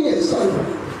bùi ấy nhỉ sao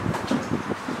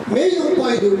mấy ông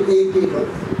quay được ý bị đâu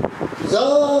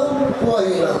giờ quay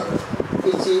là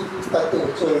cái gì ta tự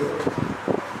chơi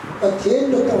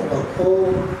thiên nó trong bằng khô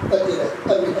ta chỉ là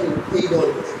ta bị đi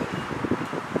đồn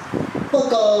bất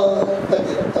cứ ta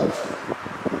chỉ là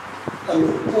ta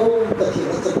khô ta chỉ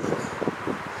là chân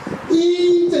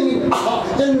ý chân họ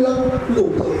chân lăng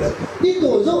lủng thủng là ý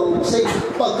tổ dốc xây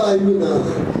ba cái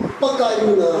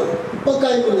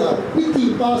muna ý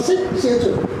thì ba xích sẽ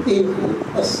cho tiền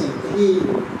xì đi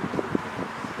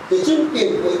để chân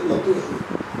tiền với mà tôi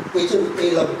để chân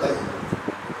tiền làm cái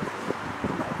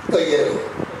gì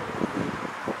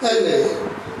anh này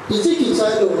你自己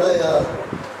摘落来呀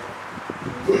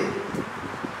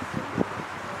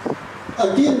阿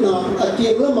健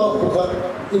那么苦法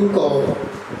应该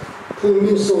拼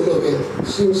命收入面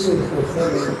辛苦那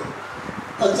面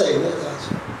阿仔那家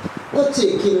去阿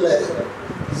姐进来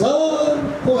咱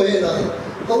回来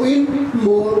后因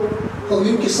莫后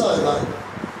因去晒来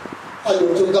阿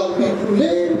用就刚变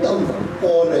练到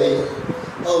过来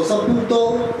后三不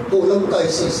多后lâm cày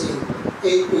xì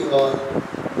ê quỳ vào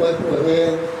quay của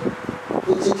he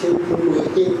cũng chỉ thiếu người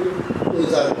kinh người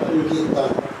già người kinh ta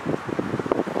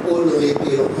ôn người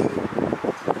kỳ lộc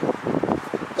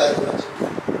cái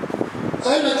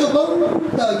ai là cho bóng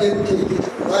ta gen thì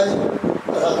ai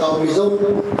là cầu bị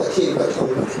dông ta thiên cả thằng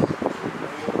này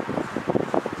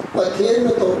và thiên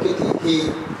nó tổ thì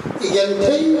gen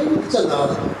thấy chân nào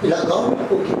là gấu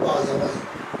của cái bà rồi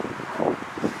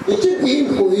vậy chứ in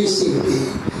hồi sinh đi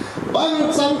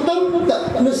bang sang tâm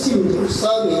tak nasim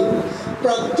sangin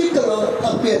practical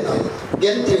apena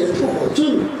gente tu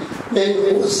chun nen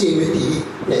ko simiti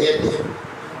ne hede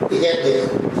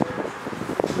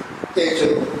te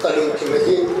chun kalung ki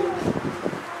mahin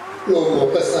no mo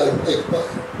kasan ekpa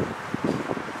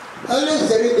ale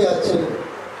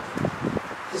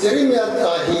Jeremia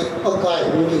ta hi pakai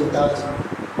mungkin ta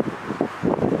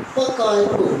pakai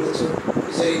ko chu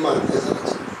Jeremiah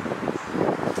ta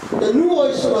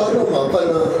nuôi số nó mà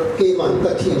phần cái màn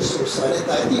cái thiên số sai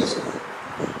đại đi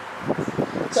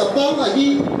cho bang ở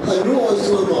đi nuôi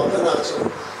số mà phần nào chứ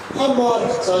ama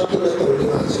cha cái nó tổ đi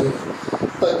nào chứ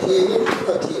cái thiên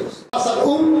asa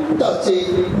ta chỉ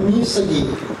mi sagi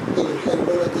in cái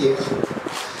đó là tiền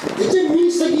cái chỉ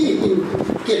mi sagi in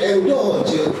cái em đó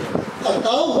chứ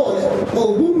tao họ hầu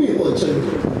bún mi họ chứ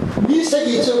mi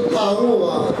sagi chứ thằng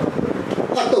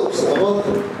mà tổ số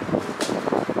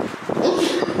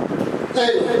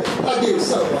ai điểm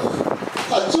sao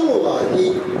à chung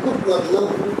hi kut ngam na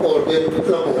orden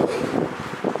na bo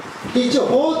hi cho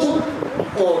ho chu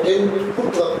orden kut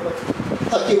ngam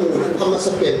akimu ama sa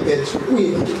pen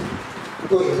ui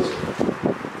ui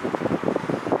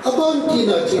abang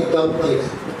kina cingkam kina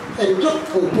entok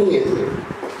hubungin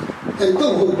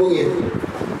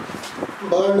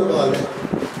barna bala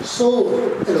so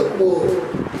eloko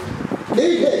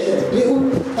dei diun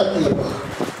atiba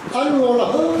angola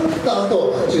ta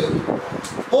to achu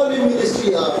holy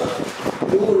ministry a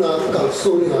luna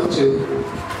kalsuni achu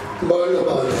barna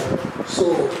bala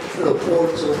so eloko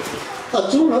chu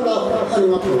achu hada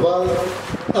anma pwa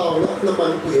taw na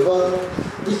man pwa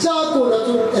Icha ko na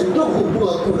tu endo hubu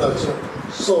aku na tu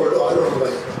solo ano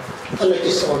bai ala ki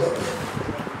solo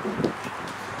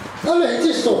ala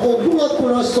ki so hubu aku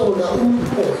na solo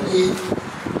po I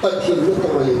pathin na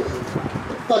tamai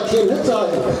pathin na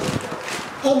cha ni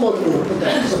amon no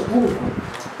ta sa pu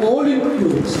oli no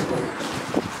sa pu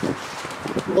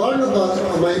barna ba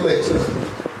amai mai chu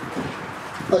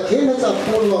pathin na cha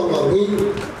pu wa ni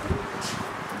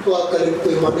tu akal ko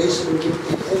madesh ni ki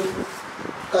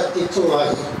kati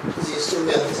tungai Yesus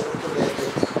yang terkuat.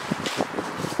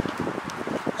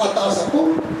 Atas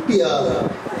pun pia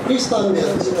Kristen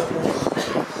yang tidak puas.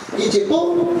 Ije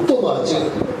pun tu maju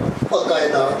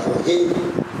pakai na ini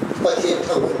pati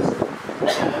tangan.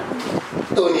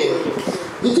 Tu ni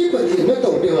ije pati na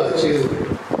tong dia maju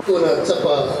tu na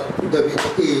capa David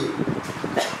I.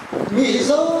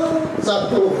 Misa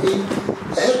satu I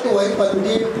tuai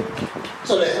pandit.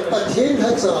 Soleh patien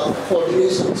haja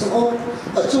ordination semua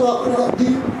acua aku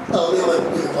di tahun yang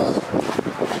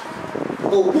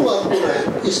berapa aku nak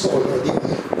istol di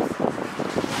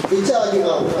bicara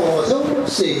dengan orang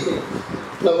si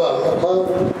lawan apa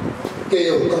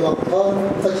kaya apa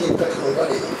patien katong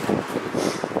kali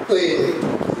tu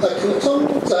aku cong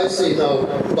saya si now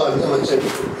ban macam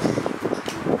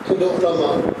tu dok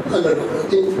lama anda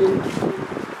rutin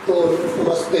tu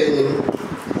mas penin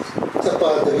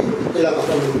Siapa dari dalam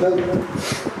pemilihan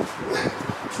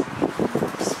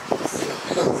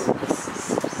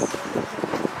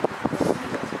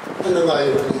anak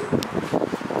ayah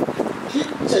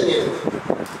kita ni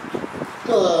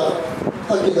tu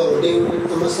pagi dongeng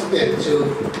sama seperti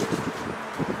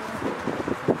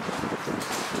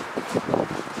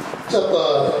siapa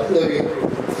dari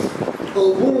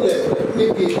hubung le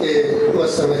ni kita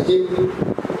masa macam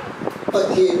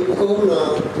pagi kau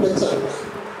nak macam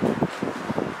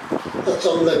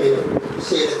trong là mình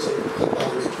sẽ là trong cái bảo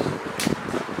này.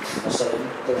 Masa ini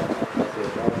kita nak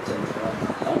berdoa tentang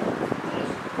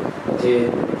thì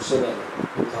sẽ là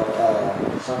kalau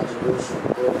sang jauh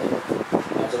sungguh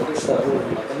macam tu sudah pun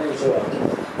macam ni jauh lagi.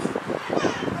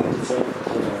 Jauh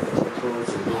tu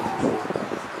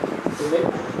jadi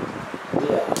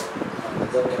dia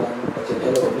macam dengan macam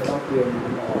hello ni kan pun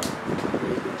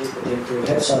di tu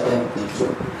head shot yang tu.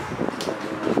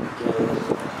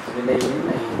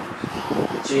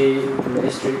 Jadi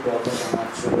ministry portal sangat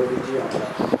sulit itu yang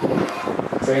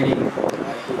training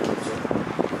portal itu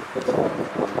betul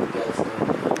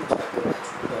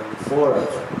dan for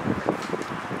aja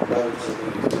baru jadi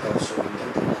kita sulit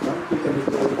dan kita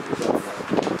itu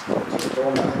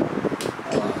sama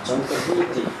contoh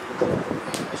itu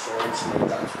soal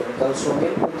cerita kalau soal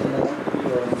itu tentang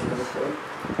orang juga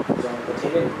jangan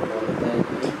ketirin kalau kita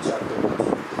jatuh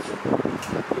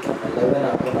kita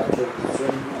melawan apa nak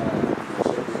tujuan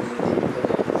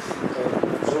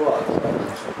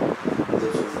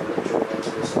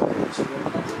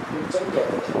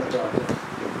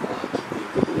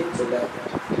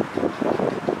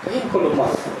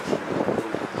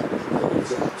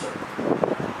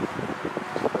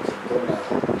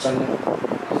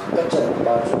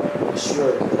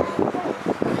sure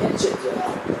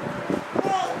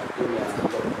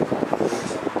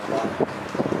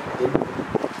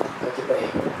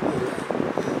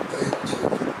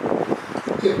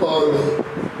cái bò này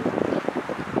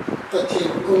ta thịt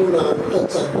cô là ta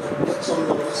chặt ta trong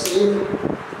lòng ta xin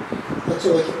ta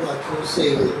cho cái bà chú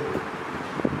xin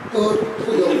tốt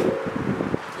thu đồng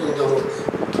in đồng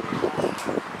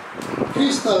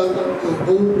Kristen của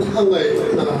bung hàng ngày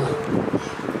là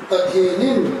ta thịt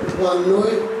nên hoàn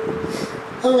nói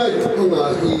hàng ngày của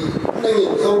ngài thì đang nhìn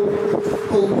không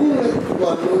của bung này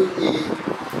hoàn nói thì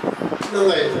hàng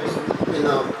ngày thế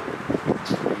nào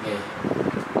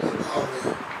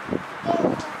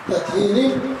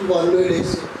ini wanwe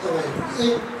lesi tangai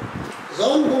si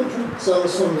zon bung sang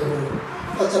som ni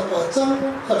acapacang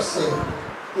harse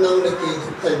nang leki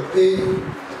tempe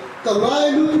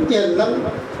kamai lu tian lang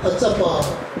acapa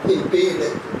tempe le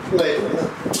ngai na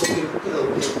bikin kilo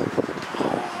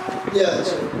ya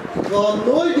wan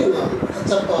noi dinga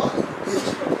acapa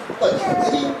pati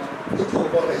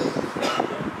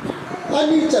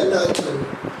ani chana chu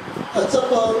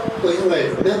achapa koi ngai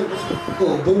na ho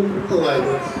bung ngai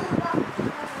lo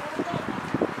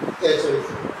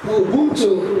ho bung chu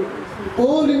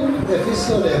polling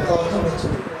official e ka ta chu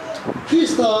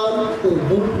Kristan ho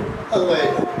bung ngai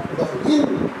ba in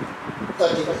ta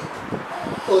di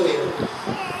ore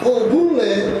ho bung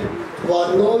le wa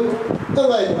noi ta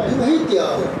ngai hi tia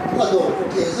ado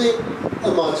ke se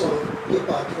ama chu ki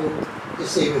pa thu ki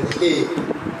se ni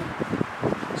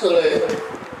so le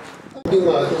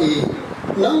nhưng mà thì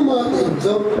nắng mà thành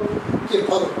trong cái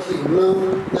phần thì nó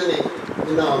này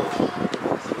nào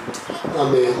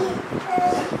amen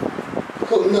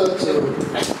không nào chịu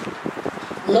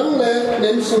nắng lẽ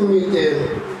đến sung mi tiền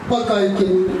ba cái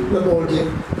kinh là bao nhiêu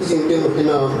dinh dưỡng thế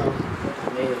nào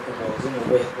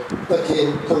ba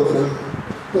thiên thằng mình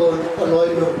tôi nói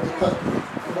nó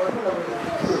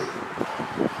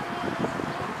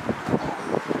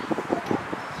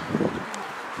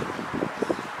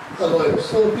rồi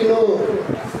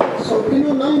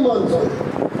sopino nang manzo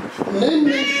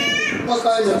nên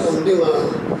pakai na tondinga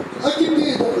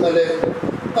akipi to nale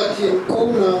pathin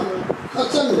kona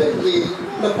achan le ki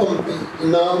na pompi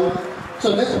nam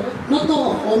chale na to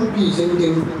pompi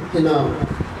jingding hinam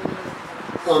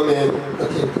amen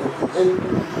pathin ko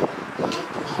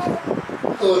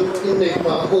ton inne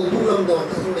pa ho bulam don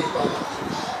inne pa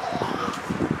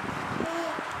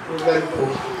ulan ko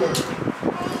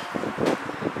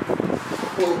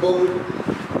bông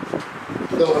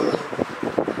đồn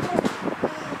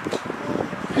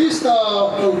Krista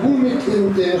ở bumi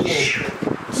thiên tế hồ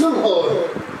dương hồ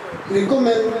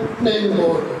recommend nên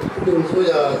hồ đừng thôi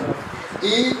à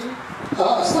ý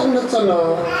sang nó chân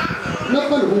nó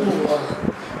vẫn hùng hòa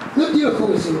nó tiêu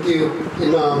không sinh tiêu thì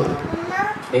nào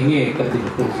anh nghe cái tình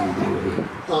không sinh tiêu đi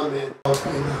amen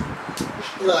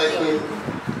lại thì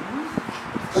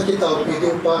cái tàu bị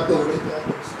tiêu ba đồ đấy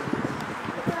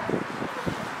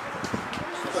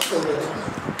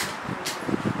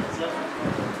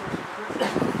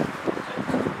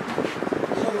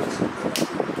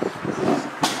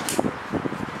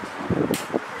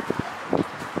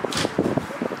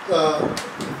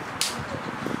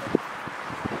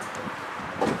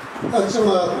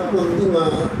Acuma mendinga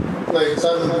ngai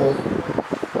chan ho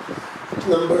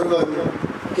number 1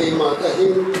 kema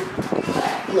tahin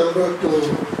number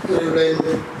 2 Reverend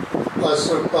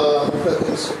Pastor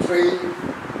Chhetri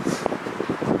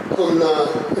Kumna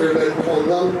Reverend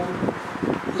Honam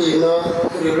Lina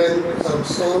Reverend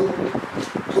Samson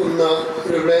Kumna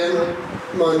Reverend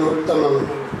Manu Tamang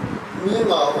mi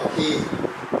ma ki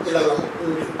ilanga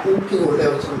ki ho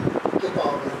leo chum ke pa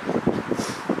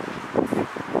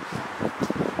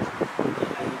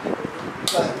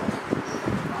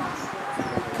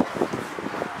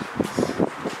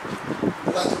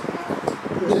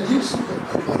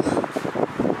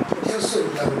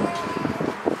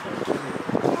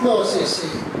no si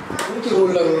ki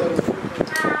ulang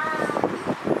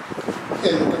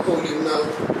en ko limna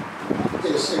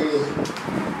en semi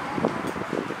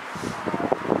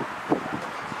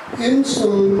in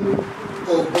sum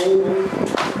obo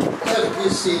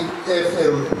FBC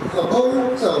FM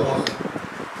abong tawa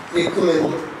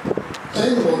recommend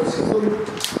time mo sikun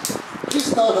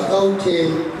Krista da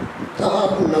kautin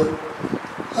tahap na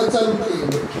achan ti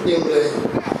dingle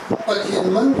pathin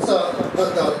mancha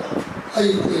bata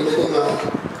ai thì là những mà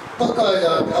tất cả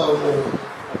là thầu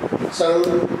sang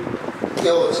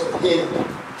theo hiện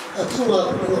chúng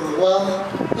ta qua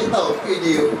cái tàu cái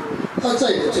điều ta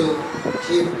chạy được chú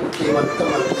thì mình tâm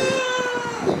mình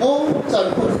thì bố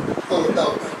chân của con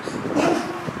tàu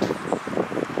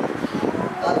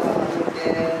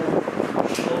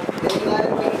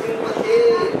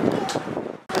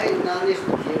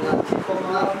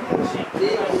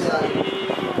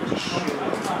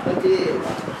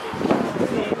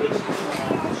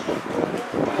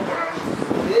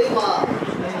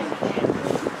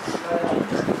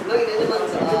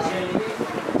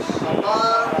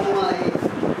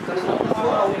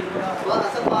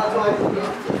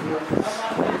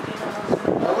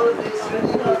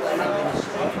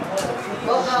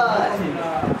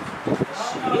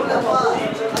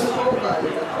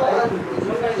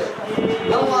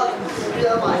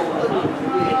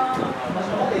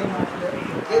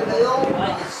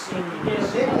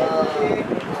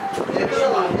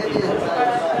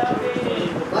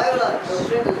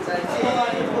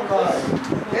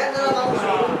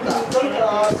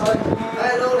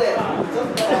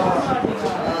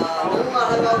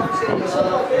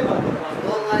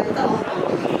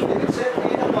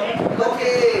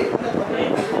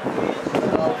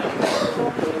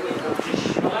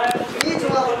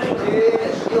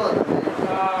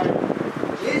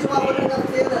Ini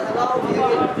cuma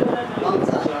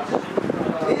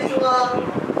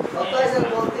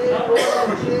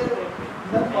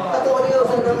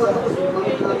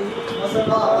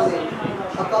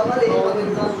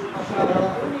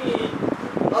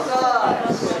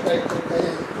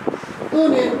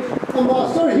Tunin, a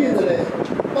master here,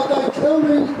 but I tell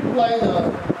me, Lina,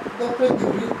 Dr.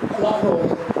 Degree, Alano,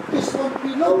 this one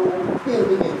below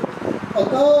building.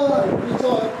 But it's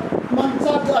all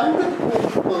Mansat, I'm the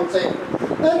Mansay,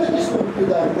 and this one be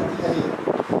done with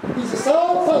the It's a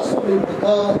south fast one in the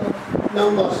car, now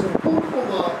master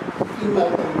Pukuma in my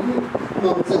company,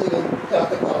 Mansay,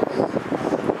 Kakaka.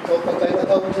 So, pagkain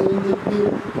account ng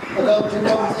interview, account ng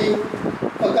Mansay,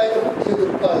 pagkain ng Chhetri.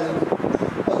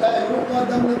 Pagkain mo ka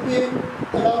dam na pin,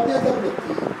 alaw niya dam na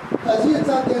pin. Aziya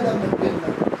sa niya dam na pin na.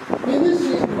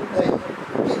 Ministry ay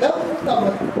idaw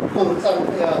tamat mangsang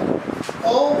kaya.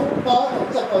 O pa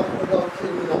sapat agaw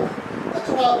sinina. At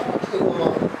saka sinuma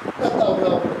kataw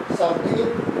na sa tingin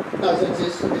nasa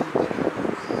Jesu dito.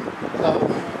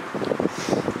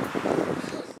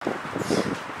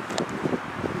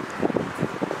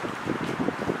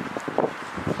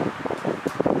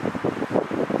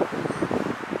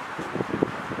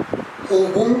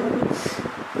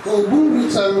 Hubung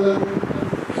risang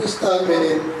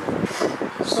istamenin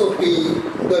sopi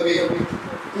David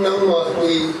nang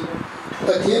mahi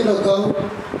patien agaw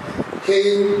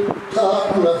kay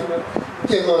taak na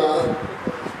tema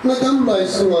nadambay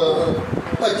sunga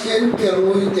patien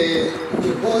kermoy te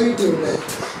iboy dimle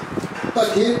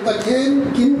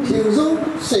patien kim thiuzo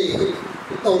sei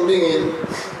tongdingin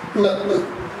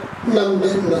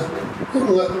namden na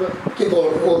kungat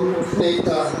kibor kom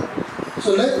neita.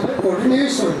 So let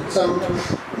ordination some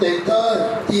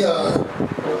neta dia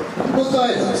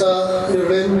bukai haja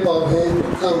ren bawhen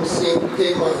tham sing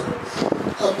tema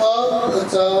apa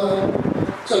haja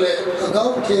chole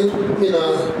agau kin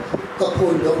mina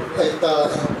kapun do kaita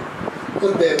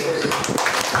kurbe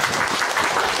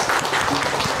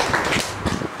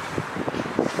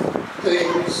train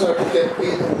certificate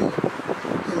pin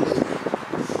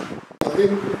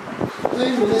abim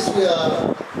train ministry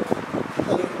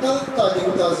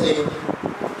Taking dozen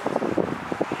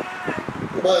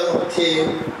by a team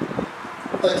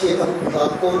of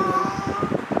Lapon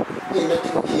in a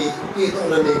key, eat on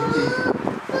a name.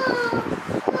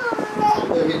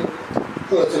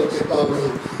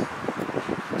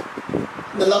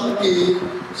 The lumpy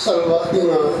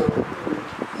Salvadina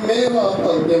Meva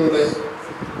Pandingle,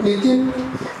 Nitin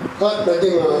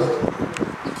Patnadina,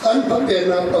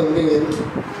 Anpapena Pandingin.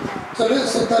 Salah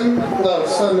setan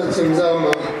garsan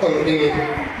cimzama pangdingin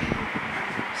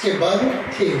sebar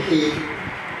tinggi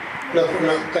nak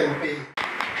kanpi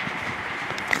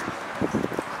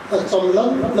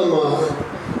acomlam nama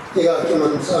tiga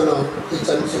cuman sana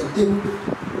ikan sentim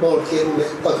bolkin le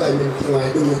pakai min sungai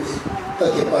dulu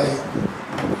taki pai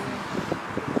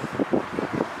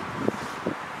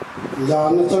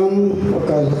jangan cang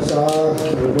pakai sa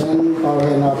dan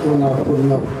pakai napun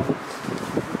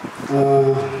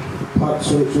phát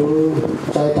sung chú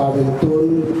trái tàu bên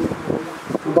tuôn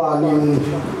ba năm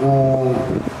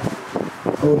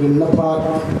Ordin phát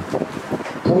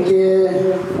không kia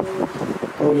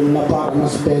Ordin phát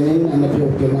mas benin anh em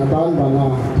biết cái ban bana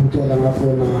putih lang apa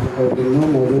na Ordin no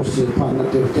mau si phát na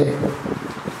tete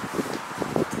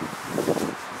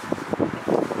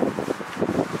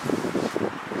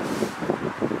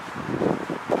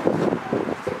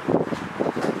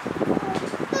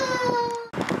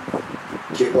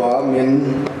min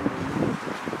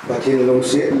pathin long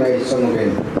se lai sang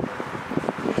ren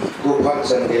ku phat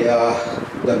sang dia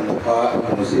dan pa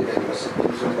muzi da masjid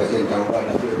sum pathin tangwa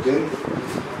na pyutin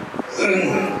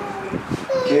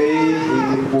ke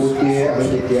hi puti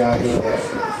angitia hi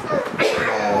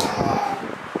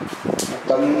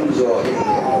tam zo hi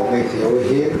ngai theo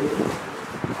hi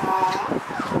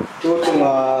tu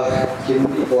chunga kin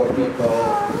ipor pi ko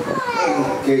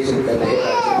ke sin ka nei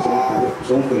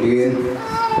sung kulin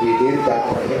Didin tak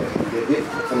boleh, jadi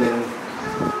kami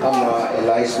ama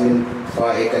Eliasmin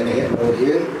fahikan ini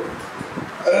mohir.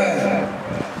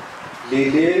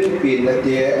 Didin pindah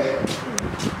dia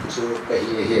sur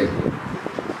kahihir.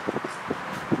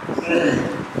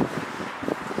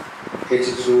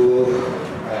 Kecu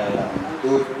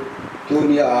tu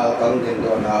ni akan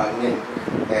dendona ni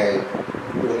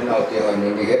punya audio ni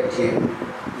dia tim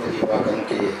menjiwakan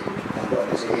ke nampak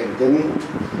di sini.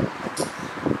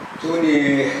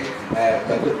 Tuni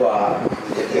ketua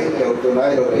jadi kalau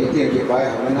nai lo itu yang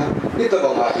kita mana itu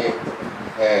bangkai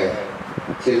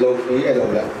silau ni ada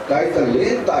lah kaitan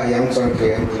lenta yang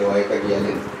sangkian jiwa kagian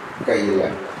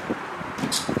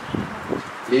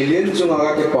lilin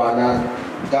sungai ke pana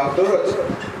doktor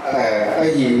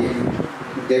ahi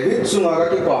David sungai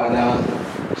ke pana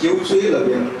kiu cui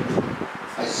lebih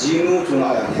azinu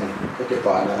sungai yang ke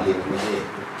pana lilin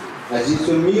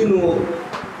azizu minu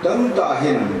tam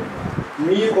tahin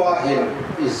mi qua hin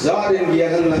izadin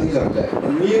gianan lang izamle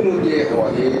mi nu de ho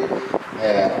hi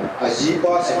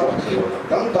ajiba se ko thilo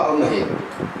dam ta ma hi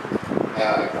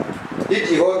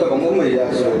ti ho ta bang mai ya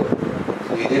so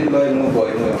ni den mai mu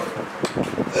boy mu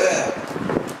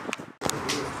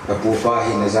apu pa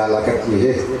hi na za la ka ti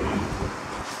he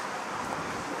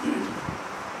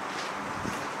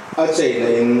a chei na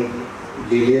in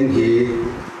lilian hi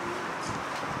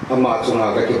ama chunga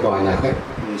ka ki pa na ka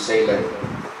sei la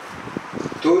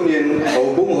tunin au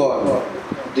bung ho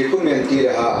document ti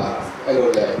ha alo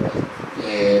le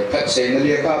phat sei na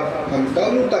le ka ham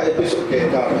tam ta episode ke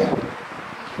ta ne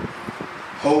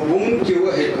au bung ki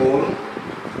wa he ko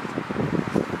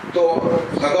to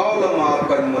khagaw lama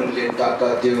pan mun lin ta ta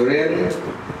diuren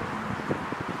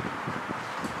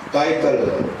title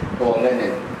ko ne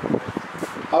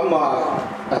ama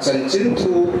achan chin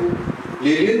thu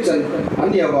lilin chan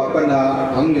ania wa pana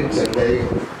angni chan dai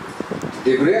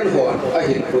diuren ho a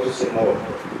hin ko se mo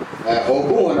ho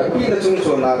bu na pi na chung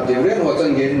so na diuren ho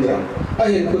chan gen jam a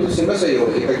hin ko se ma sai ho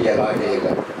ka ya la ne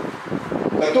la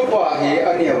ka to pa hi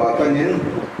ania wa panin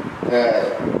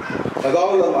khagaw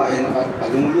lama hin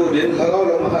alung lu den khagaw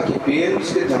lama ha ki pen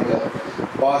iske jam la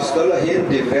pastor la hin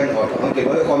diuren ho ang ke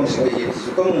ba kom se hi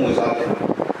su kam mu za le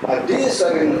adi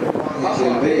sarin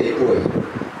hin ve ipoi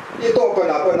ito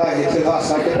pana hi thila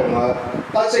sa ke ma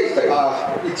ta chei ta ka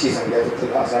ichi sang ya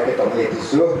thila sa ke tong le ti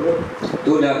su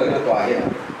tu na ka pa hi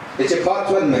e che pa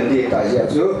chuan man di ta ya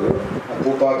chu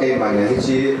pu pa ke ma ne hi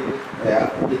chi ya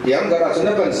itiam ga ra chu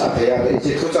na pan sa the ya le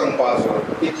chi thu chang pa chu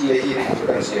iti hi chu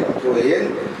kan se tu hin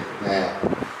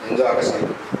enjo ka sai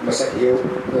ma sa hiu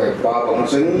pa bang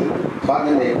chun pa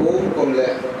na ne ko kom le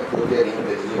ku te ni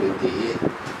de ji ti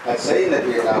at sai na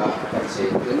pi na kan se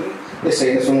tin e sai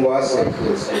na sung wa sai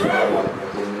ki sai na wa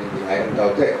tin ni ai am tau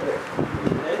te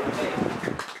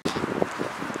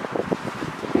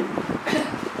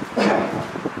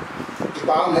ki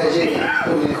bang le ji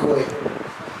tu ni khoi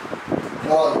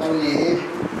mo tu ni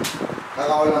ka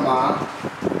ga la ma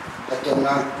ta chong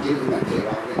na kin na ke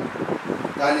ba ni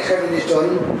ta ni khem ni chon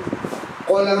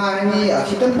ko la nga ni a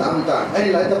ki tam tam ta ai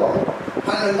lai ta ba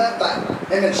han na ta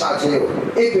en sa cheu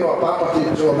e pe wa pa ti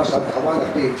zo ma sa ka wa na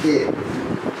ti ki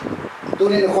tu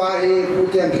ni khwa hi pu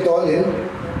tian ki to len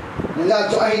na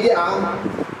cho ai di a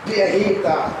pi a hi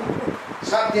ta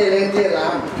sa te le te la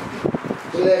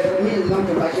tu le mi nam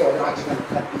tu ma ki o na chi kan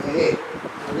ka pi he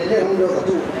le hum do ka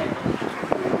tu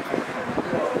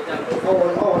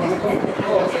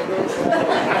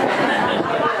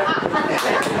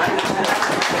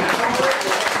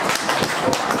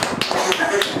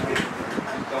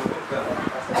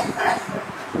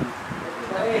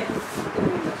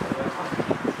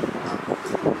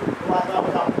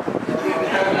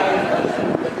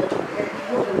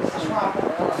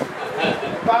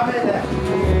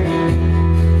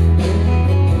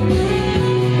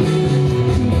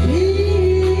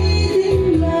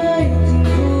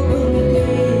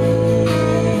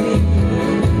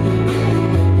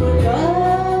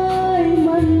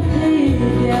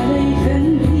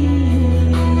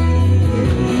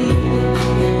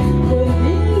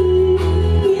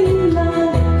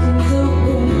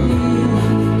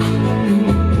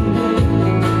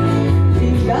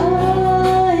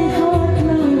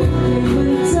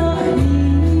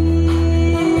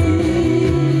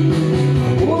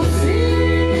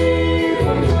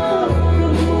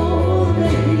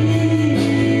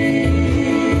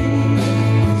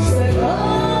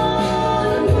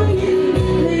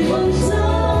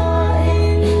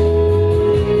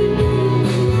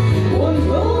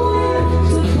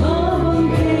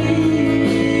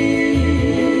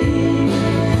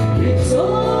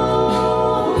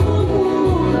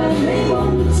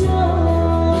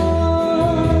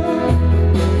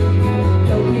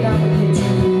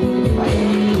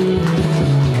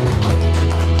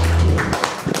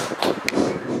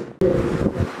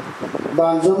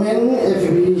Banjamin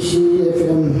FBC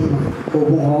FM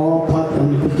hubung ho pat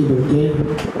ani piti dote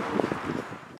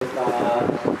ta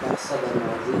sa da no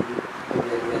ji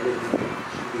de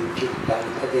ki kan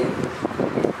ta de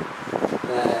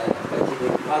pa ti de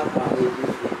pat pa ni ji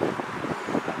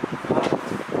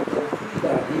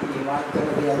da di iman ka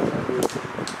de ya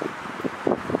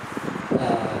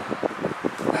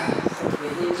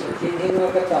ni ji ni no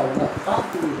ka ta na pa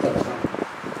ti ta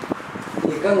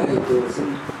ni ka ngai to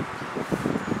sin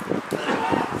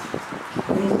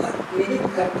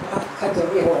Kata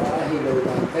dia orang hidup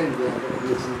dan kan dia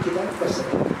berusaha kita pasal.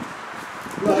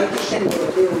 Wah kita ni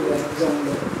dia orang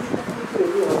jomlo. Itu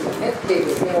dia orang net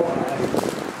dia orang.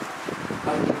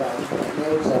 Kami baru dia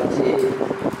usaha si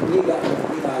ni gak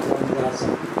jomlo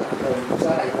atau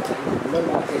saya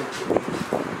lemah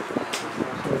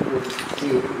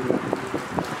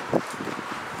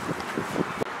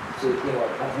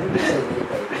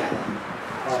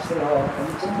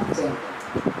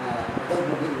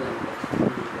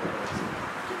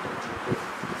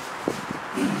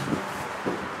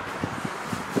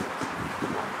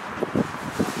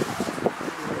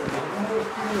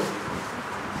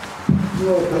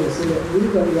vô thầy sẽ lý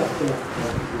gần gặp là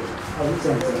ông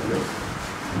chẳng chẳng được.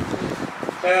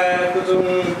 Tôi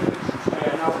dùng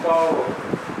nào câu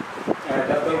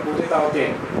đã tôi bố trí tàu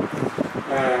tiền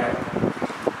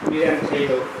đi ăn thầy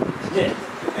đồ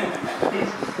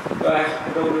và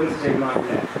đâu đến thầy mà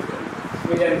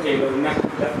đi ăn thầy đồ nè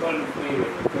đã con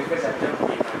với cái sản phẩm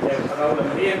thì mà để sau lần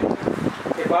đi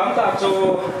thì bám tạm cho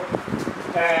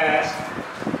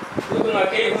cũng là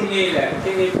cái hung nghi là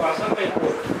cái nghi quá sắp cái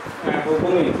của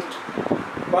mình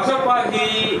quá sắp qua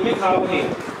thì mới thao thì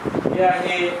ya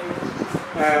thì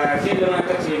cái lượng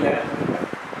cái gì là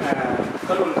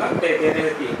các luồng khác để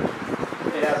này thì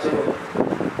để áp dụng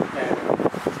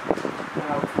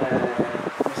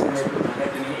misalnya kita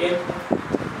ini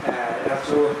áp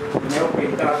dụng nếu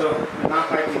pinta cho năng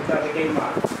khai pinta thì cái mà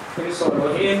cái số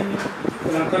đồ in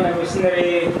làm cái này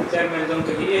misalnya chairman trong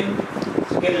cái in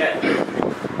cái là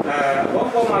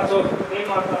bóng mà cho cái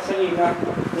mà ta sẽ là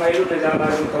ngày lúc này ra là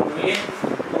trong công nghệ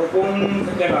cũng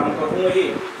cái làm cũng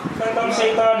gì cái tâm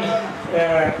Satan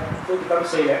cũng tâm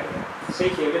xây đấy xây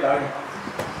kiểu cái đó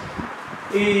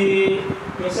thì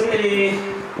misalnya di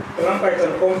dalam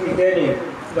kaitan komputer ini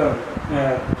dan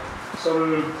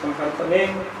som kaitannya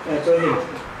cho ini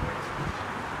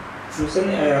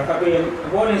misalnya kami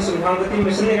boleh sumhang tadi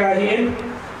misalnya rahin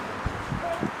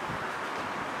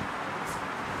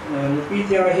mungkin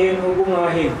rahin hubung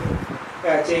rahin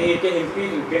jadi ke impi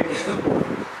impi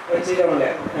jadi dalam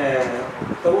le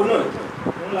tahu nul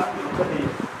nulak tadi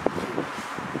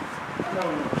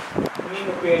ini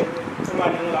mungkin cuma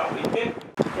nulak itu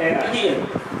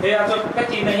aja atau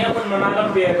kecilnya pun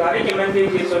menanam biar dari cuman di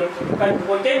jisun kan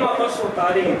boleh mau kos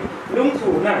utari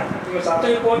lungsu nah cuma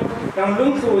satu pun yang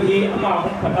lungsu hi amah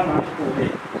pada mah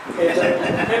boleh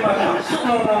memang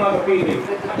semua kepilih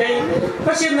tapi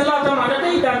kasih nela sama ada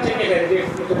dan cekek dari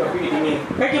itu kepilih ini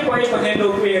kayak poin pada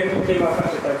dua yang terima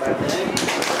kasih terkait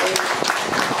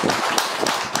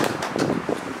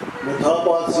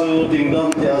Mutapa su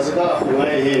tingdam tiasa ka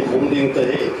hungai hi humding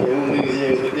tahi humding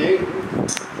jeng putih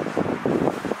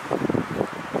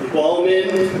Paumin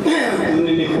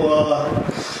ini kuah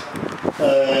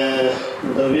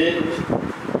David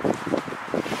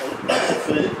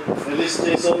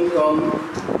Felicitation com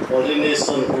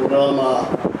Ordination programa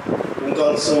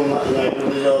ungkal suma ngai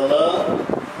tu jala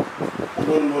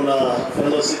pun muna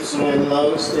fellowship sungai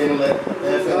lang steng le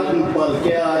FM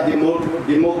palkia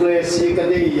demokrasi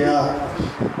kadiya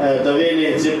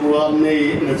David ni program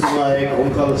ni sungai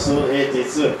ungkal su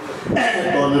etis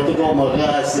Còn tôi có một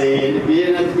cái gì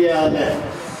biến anh bia này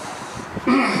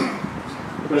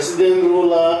President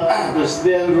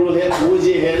rule hết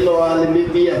buji hello anh mi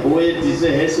bia boy dise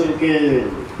hết số cái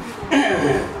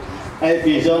ai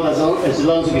bị cho là xong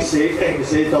long cái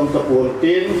xe tâm tập buồn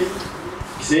tin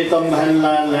xe tâm hành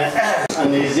lang là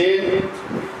anh ấy zin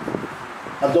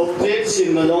adopted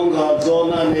xin mà long gặp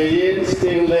zone anh ấy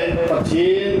tiếng lệ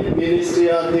pathin ministry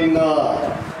tiếng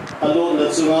Alo na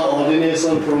chunga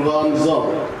ordination program zo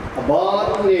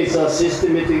about ni sa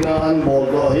systematic an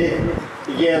boldo hi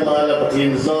ye la la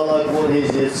pathin zala ko hi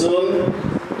jesun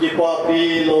ki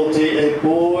papi lo ti e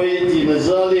koi ti na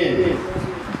zalin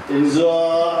inzo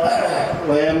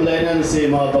wayam lainan se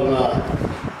ma banga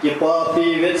ki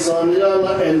papi vet san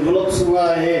zala envelope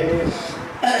sunga hi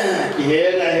ki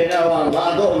he na wa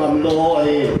la do ngam lo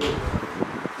hi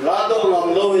Lado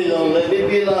ngam lo hi long le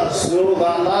bibila snu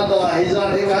ga lado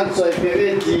hizan hingan choi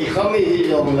peve ti khami hi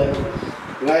long le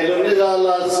ngai lo ne za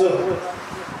la su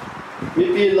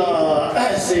bibila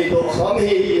se do khami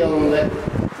hi long le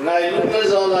ngai lo ne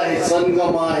za la hi san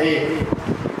ga ma hi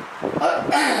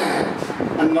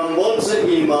an ngam bon se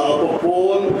i ma ko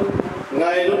pon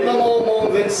ngai lo na mo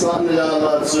vet san za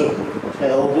la su e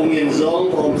obungin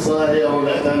zong om sa he on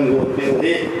le kan go pe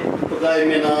hi Kaya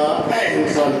mina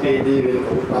insan pedi min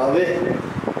ko kawe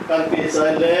kan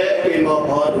pisai le ima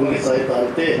bhar ungi sai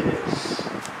tante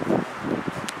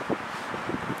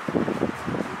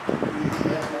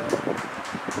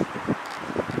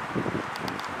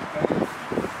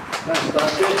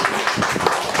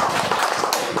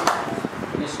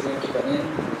ini sudah kita ni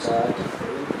cari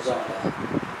jauh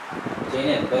jadi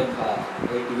ni berapa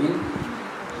lebih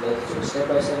lebih step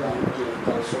by step kita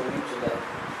kalau suami sudah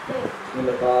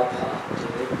Mula bapa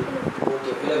jadi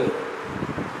bukan film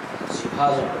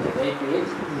sihazon jadi pun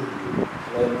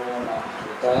lalu nak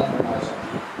kita macam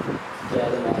ni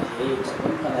jadi macam ini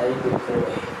mana itu kau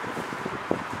ni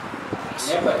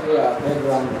pada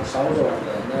background sahaja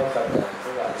ni pada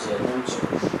kau jadi muncul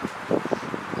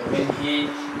tapi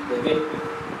ni David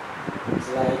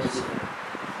selain itu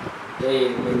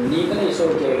jadi ni kan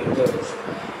isu ke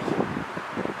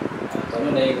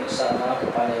kalau ni sana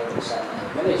kepada sana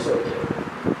kan isu ke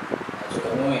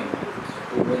in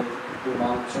tu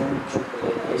mang chung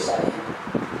pele na isai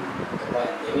kapan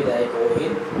dewi dai ko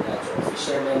hin ya cho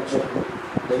fisherman cho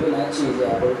dewi na chi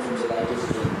ya bo chung jela ki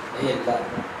ji hen la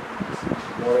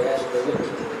Moreh ha cho dewi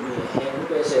ki ni hen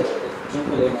pe se chung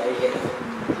pele na i hen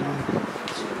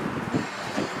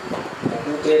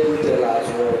tu te la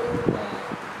cho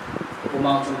tu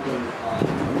mang chung tum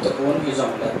ta kon hi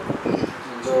jong la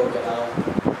jo ka ao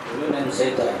lu nan se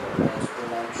ta tu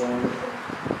mang chung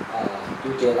tu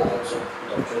te la cho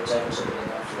cho chai se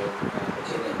na cho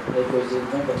ke ne le ko ji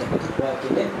no ko ta wa ke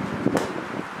ne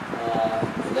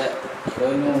la lo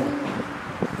no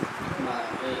ma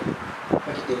e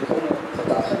pa ki te ko no ka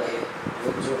ta ha le lo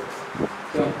cho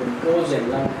kyo kun ko jen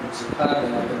lang si pa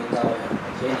na ke ni ta wa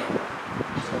ke ne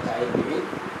ka ta ai bi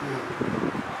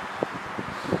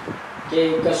के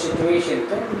situation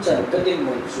kan chan kadin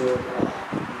mun chu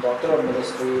doctor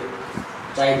ministry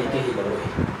chai ni ke hi lo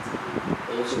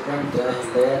e chu kan ta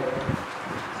le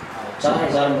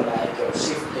 4000 mulai ke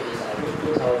shift ke hi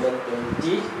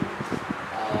 2020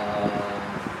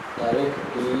 tarikh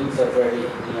di February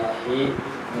ya hi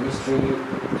ministry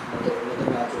untuk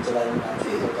na chu chalai na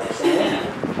chu to ka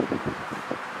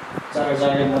so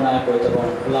 4000 mulai ko to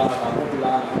pula ka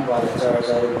pula ang ba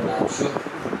 4000 mulai chu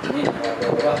ini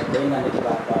bahwa dengan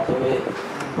dibaca oleh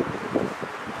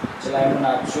selain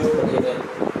menacu begini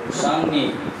usang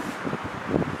ni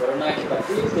corona kita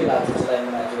tidak selain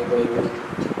menacu itu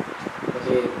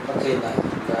bagi pemerintah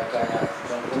kayak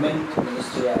dokumen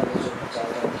ministry yang itu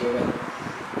mencatat dokumen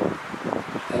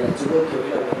ada juga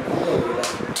dokumen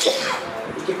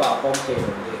iki papom ke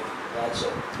raja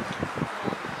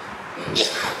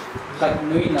kat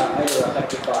nui na ayo kat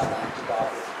kita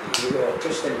itu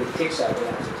Kristen Litix ada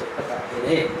yang sudah kata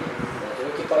ini,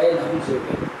 jadi kita ini namun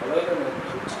juga kalau itu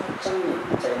macam ni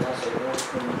China semua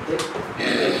mungkin,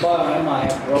 apa memang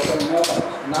broken apa,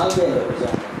 nalbe loh bisa,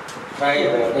 try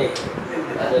body,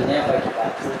 adanya apa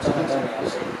kita macam ni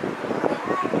asyik.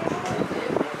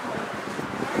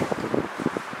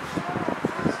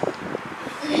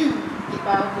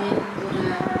 Kita main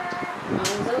guna,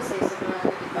 mau tahu saya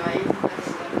sebenarnya kita main,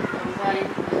 combine.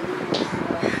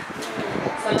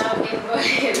 Salam info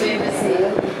gue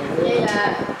masih ya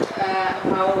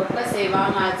mau kasih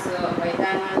banget so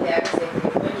baiknya dia kasih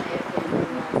pun ya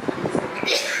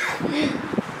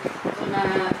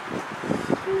karena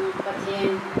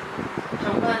patien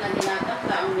hamba nanti nak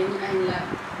tak amin anilah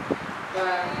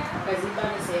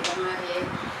kezipan saya kemarin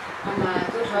ama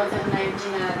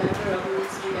 2019 ada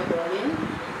Ministry of Berlin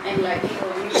and lagi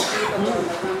Ministry of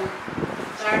Berlin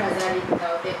 4000 itu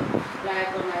tahu deh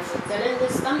lah konas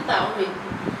challenges tam tahu min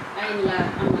ainlah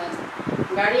ama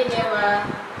gari dewa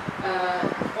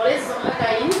college sama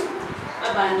kain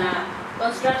abana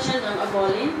construction dong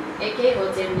abolin eke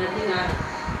hotel nadina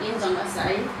in dong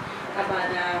asai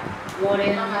abana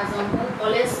Moreh na hazong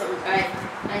college sama kain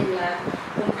ainlah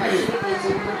kumpai di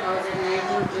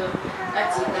 2019 jo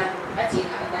acika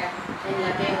ada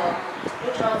ainlah keho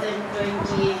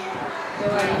 2020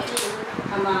 February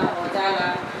ama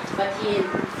odala patin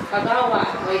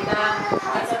kagawa waita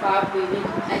at sa papuwi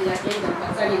ay lagi ng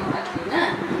pagsaling patin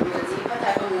na jadi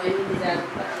pada penguin di dalam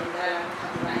patin dalam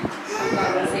patin ang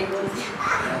parang sekunde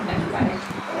at pare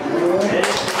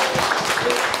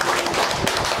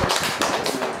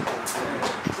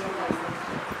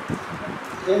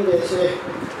Then they say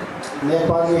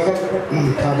Nepali kan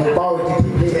ada bau di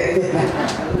pipi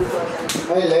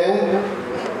ay le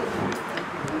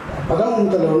padang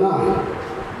talona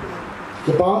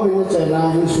Kepala ini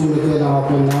China ini sumber ke dalam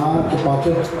apa na kepala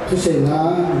tu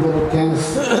China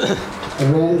Burukens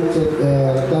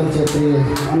dan Chhetri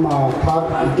ama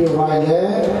part itu wae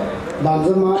dan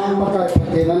semua maka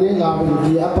kita ni lawan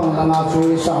dia apa lana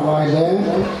cui sawai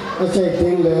acai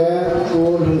ting le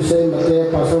ulun se mate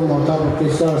pasal motor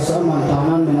kisar sama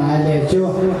taman menai le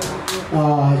jo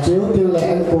chiếu tiếng lệ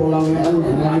anh cô làm anh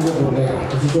làm được rồi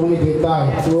thì chúng mình tay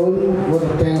xuống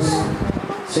Burukens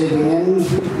xây dựng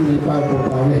di Papua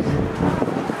kami.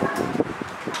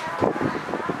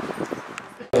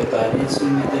 Tadi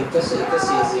sunyi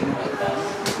kesizing macam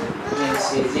yang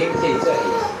sizing tidak.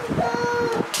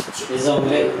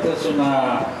 Izom itu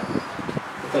cuma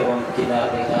kita kena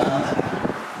dengan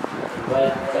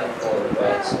baikkan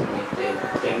korban sunyi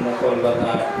tema korban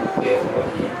aku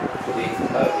ini di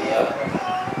Habia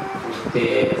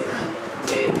di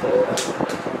itu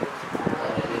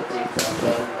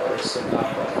semua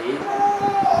baik.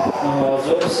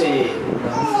 Zo se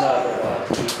namza ba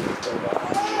ki to ba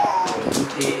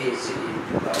ki se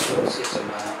zo se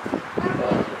sama ba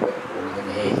ko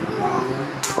ne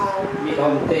mi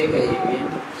hom te ke bin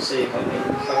Saya kami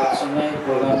sangat sungai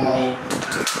program ini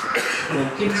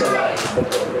mungkin salah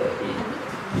betul lagi.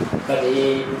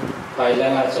 Tadi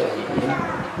pailang aja ini,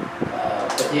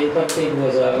 parti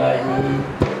buat ini,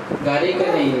 gari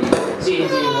kan ini,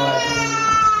 jiwa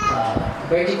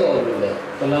bagi kita dulu.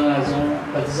 Kalau ngajung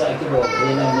parti saya kita buat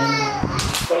ini,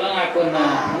 kalau aku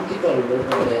nak kita dulu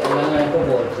boleh, kalau aku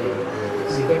buat ini,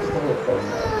 jika kita buat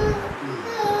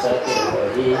saya kita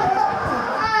buat ini.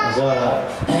 Za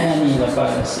ni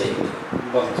lepas nasi,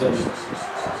 bakso,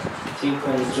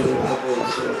 cincang curut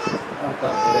bakso, apa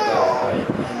berapa?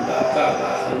 Bakal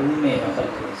lume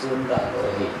akan sunda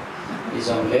lagi.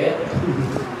 Isomle,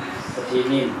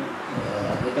 ini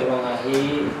kita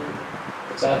mengahi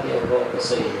saat dia bawa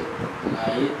kesai,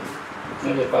 naik,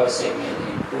 lepas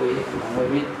ini kui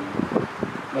mengubit,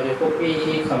 mereka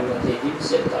pilih kamu tadi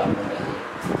serta mengahi.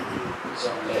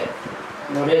 Isomle,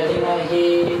 Moreh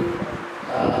mengahi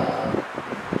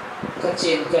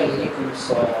kecil kali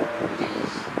kumsor di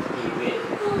ibe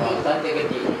bantan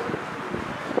dekat di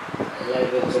lai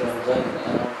berjalan jalan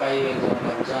kai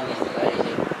berjalan jalan lai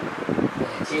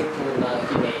cipu na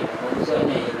kini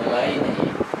berjalan lai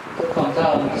ni tu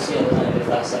kantau mesti ada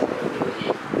batasan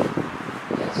di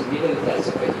yang sembilan kita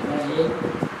seperti ni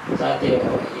saat dia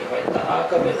hai tak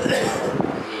akan betul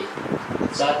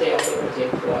saat dia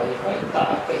betul hai tak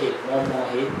akan mau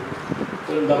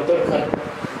tu doktor kan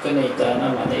kena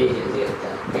itana mana ini dia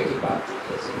kaki pati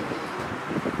sini.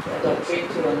 Ada treat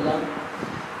tu orang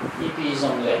ipi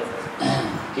zongle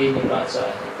kini baca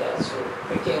kita so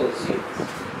kaki usi.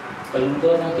 Kalau tu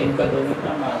nak kena dono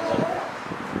nama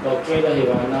doktor dah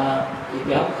iwana ipi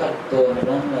ham kat tu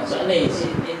nama sana isi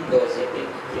Indo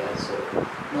setting dia so.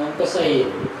 Nama pasai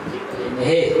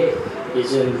ini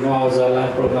ijen mau jalan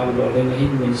program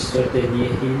Ordination minister tadi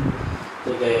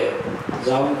Today,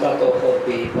 jauh tak tahu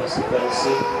hobi pasti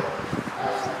bersih.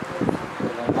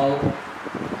 Mau,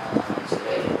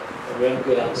 sudah orang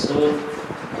kurang sun.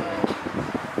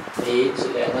 Ini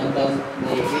sudah nonton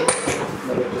nih,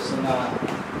 mereka semua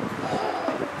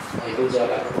itu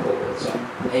jalan kebocor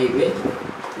nih.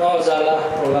 Mau jalan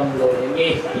program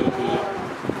ini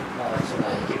mau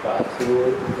sudah kita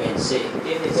tu bensin.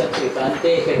 Ini satu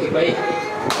tante kekipai.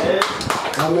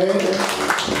 Amin.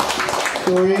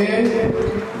 Tuin,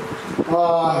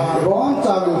 bon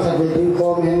cabin sabidin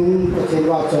komen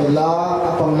kecewa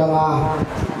celah apang lengah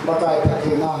pakai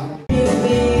kakinan.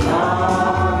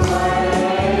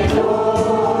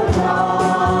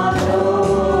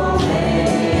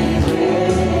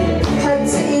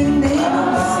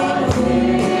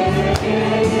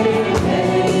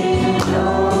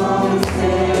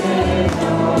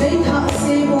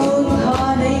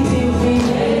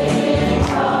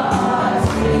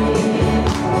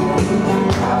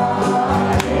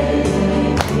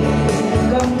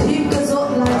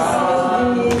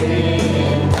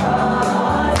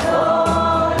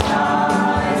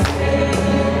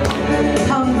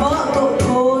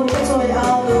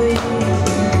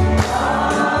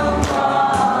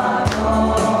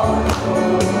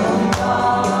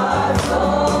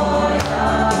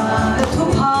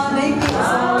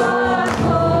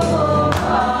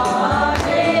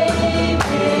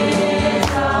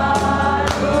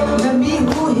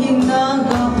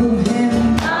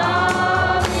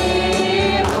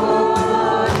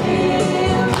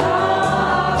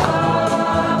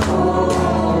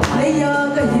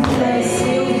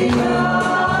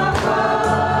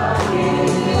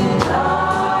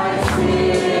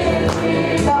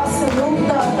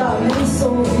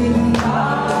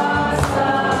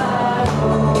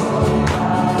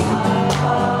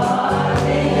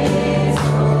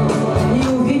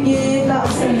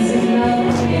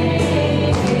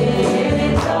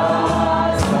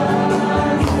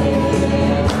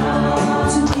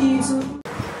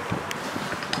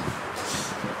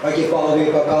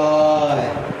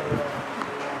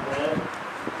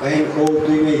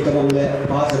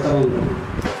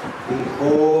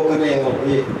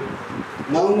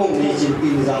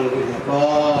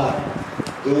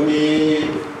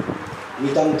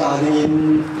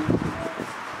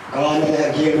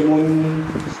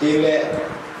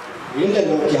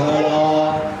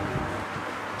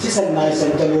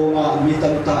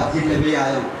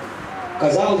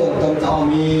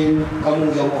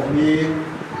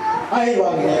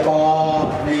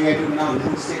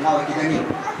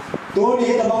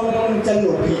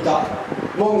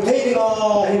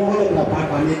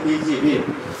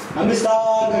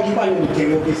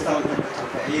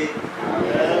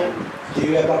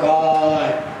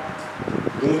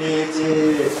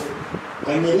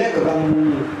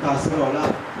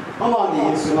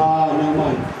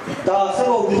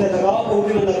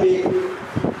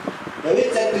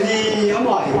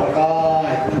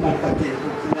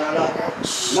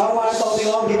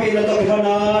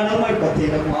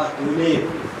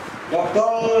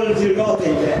 bol zero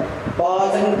thile pa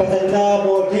chan patana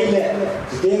bol thile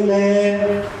sting le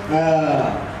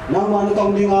nang man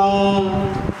tong dinga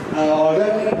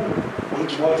order ang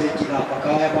bol thile kina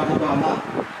pakaya pana mama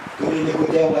tuni ni ko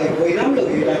dewa ai koi nam lo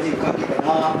ira ji ka ki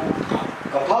kana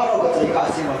ka pharo ka chai ka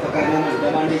si ma pakaya nam da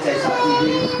man ni chai sa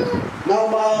ji nau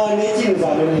ma ni chin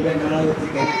za lo ni ben na lo ti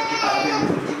ka ki ta ben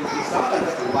ti ki sa kan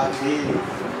ka tu ba ji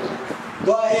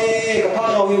Doi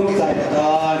kapal orang yang kita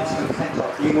ada,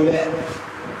 ini boleh.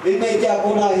 Ini dia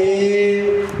pun ahe,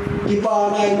 kita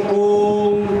naik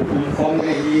kong, kong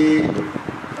lagi,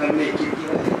 kan naik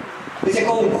kita. Bisa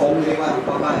kong kong lagi mana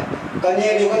pakai. Kan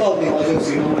ni dia kata ni orang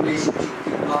sini orang ni sini.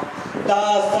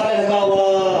 Tas saya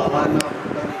kawa, anak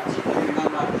kan ni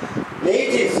mana.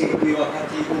 Lagi sih biwa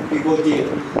hati biwa dia.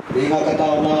 Dengan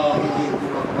kata orang ini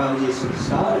bukan pakai Yesus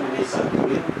besar, ini satu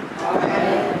ni.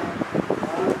 Amen.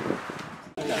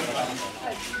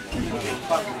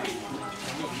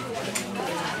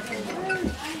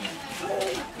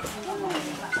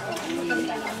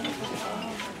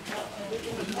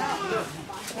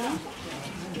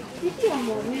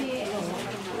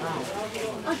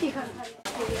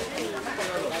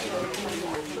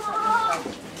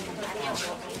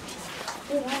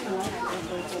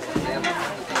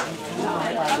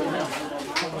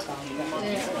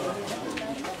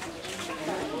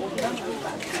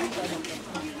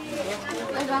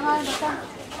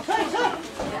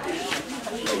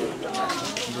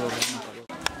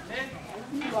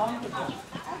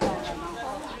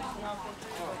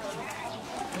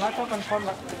 Mata kan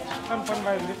phone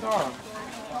bay dito.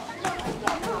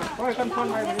 Hoy kan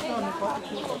phone bay dito ni ko.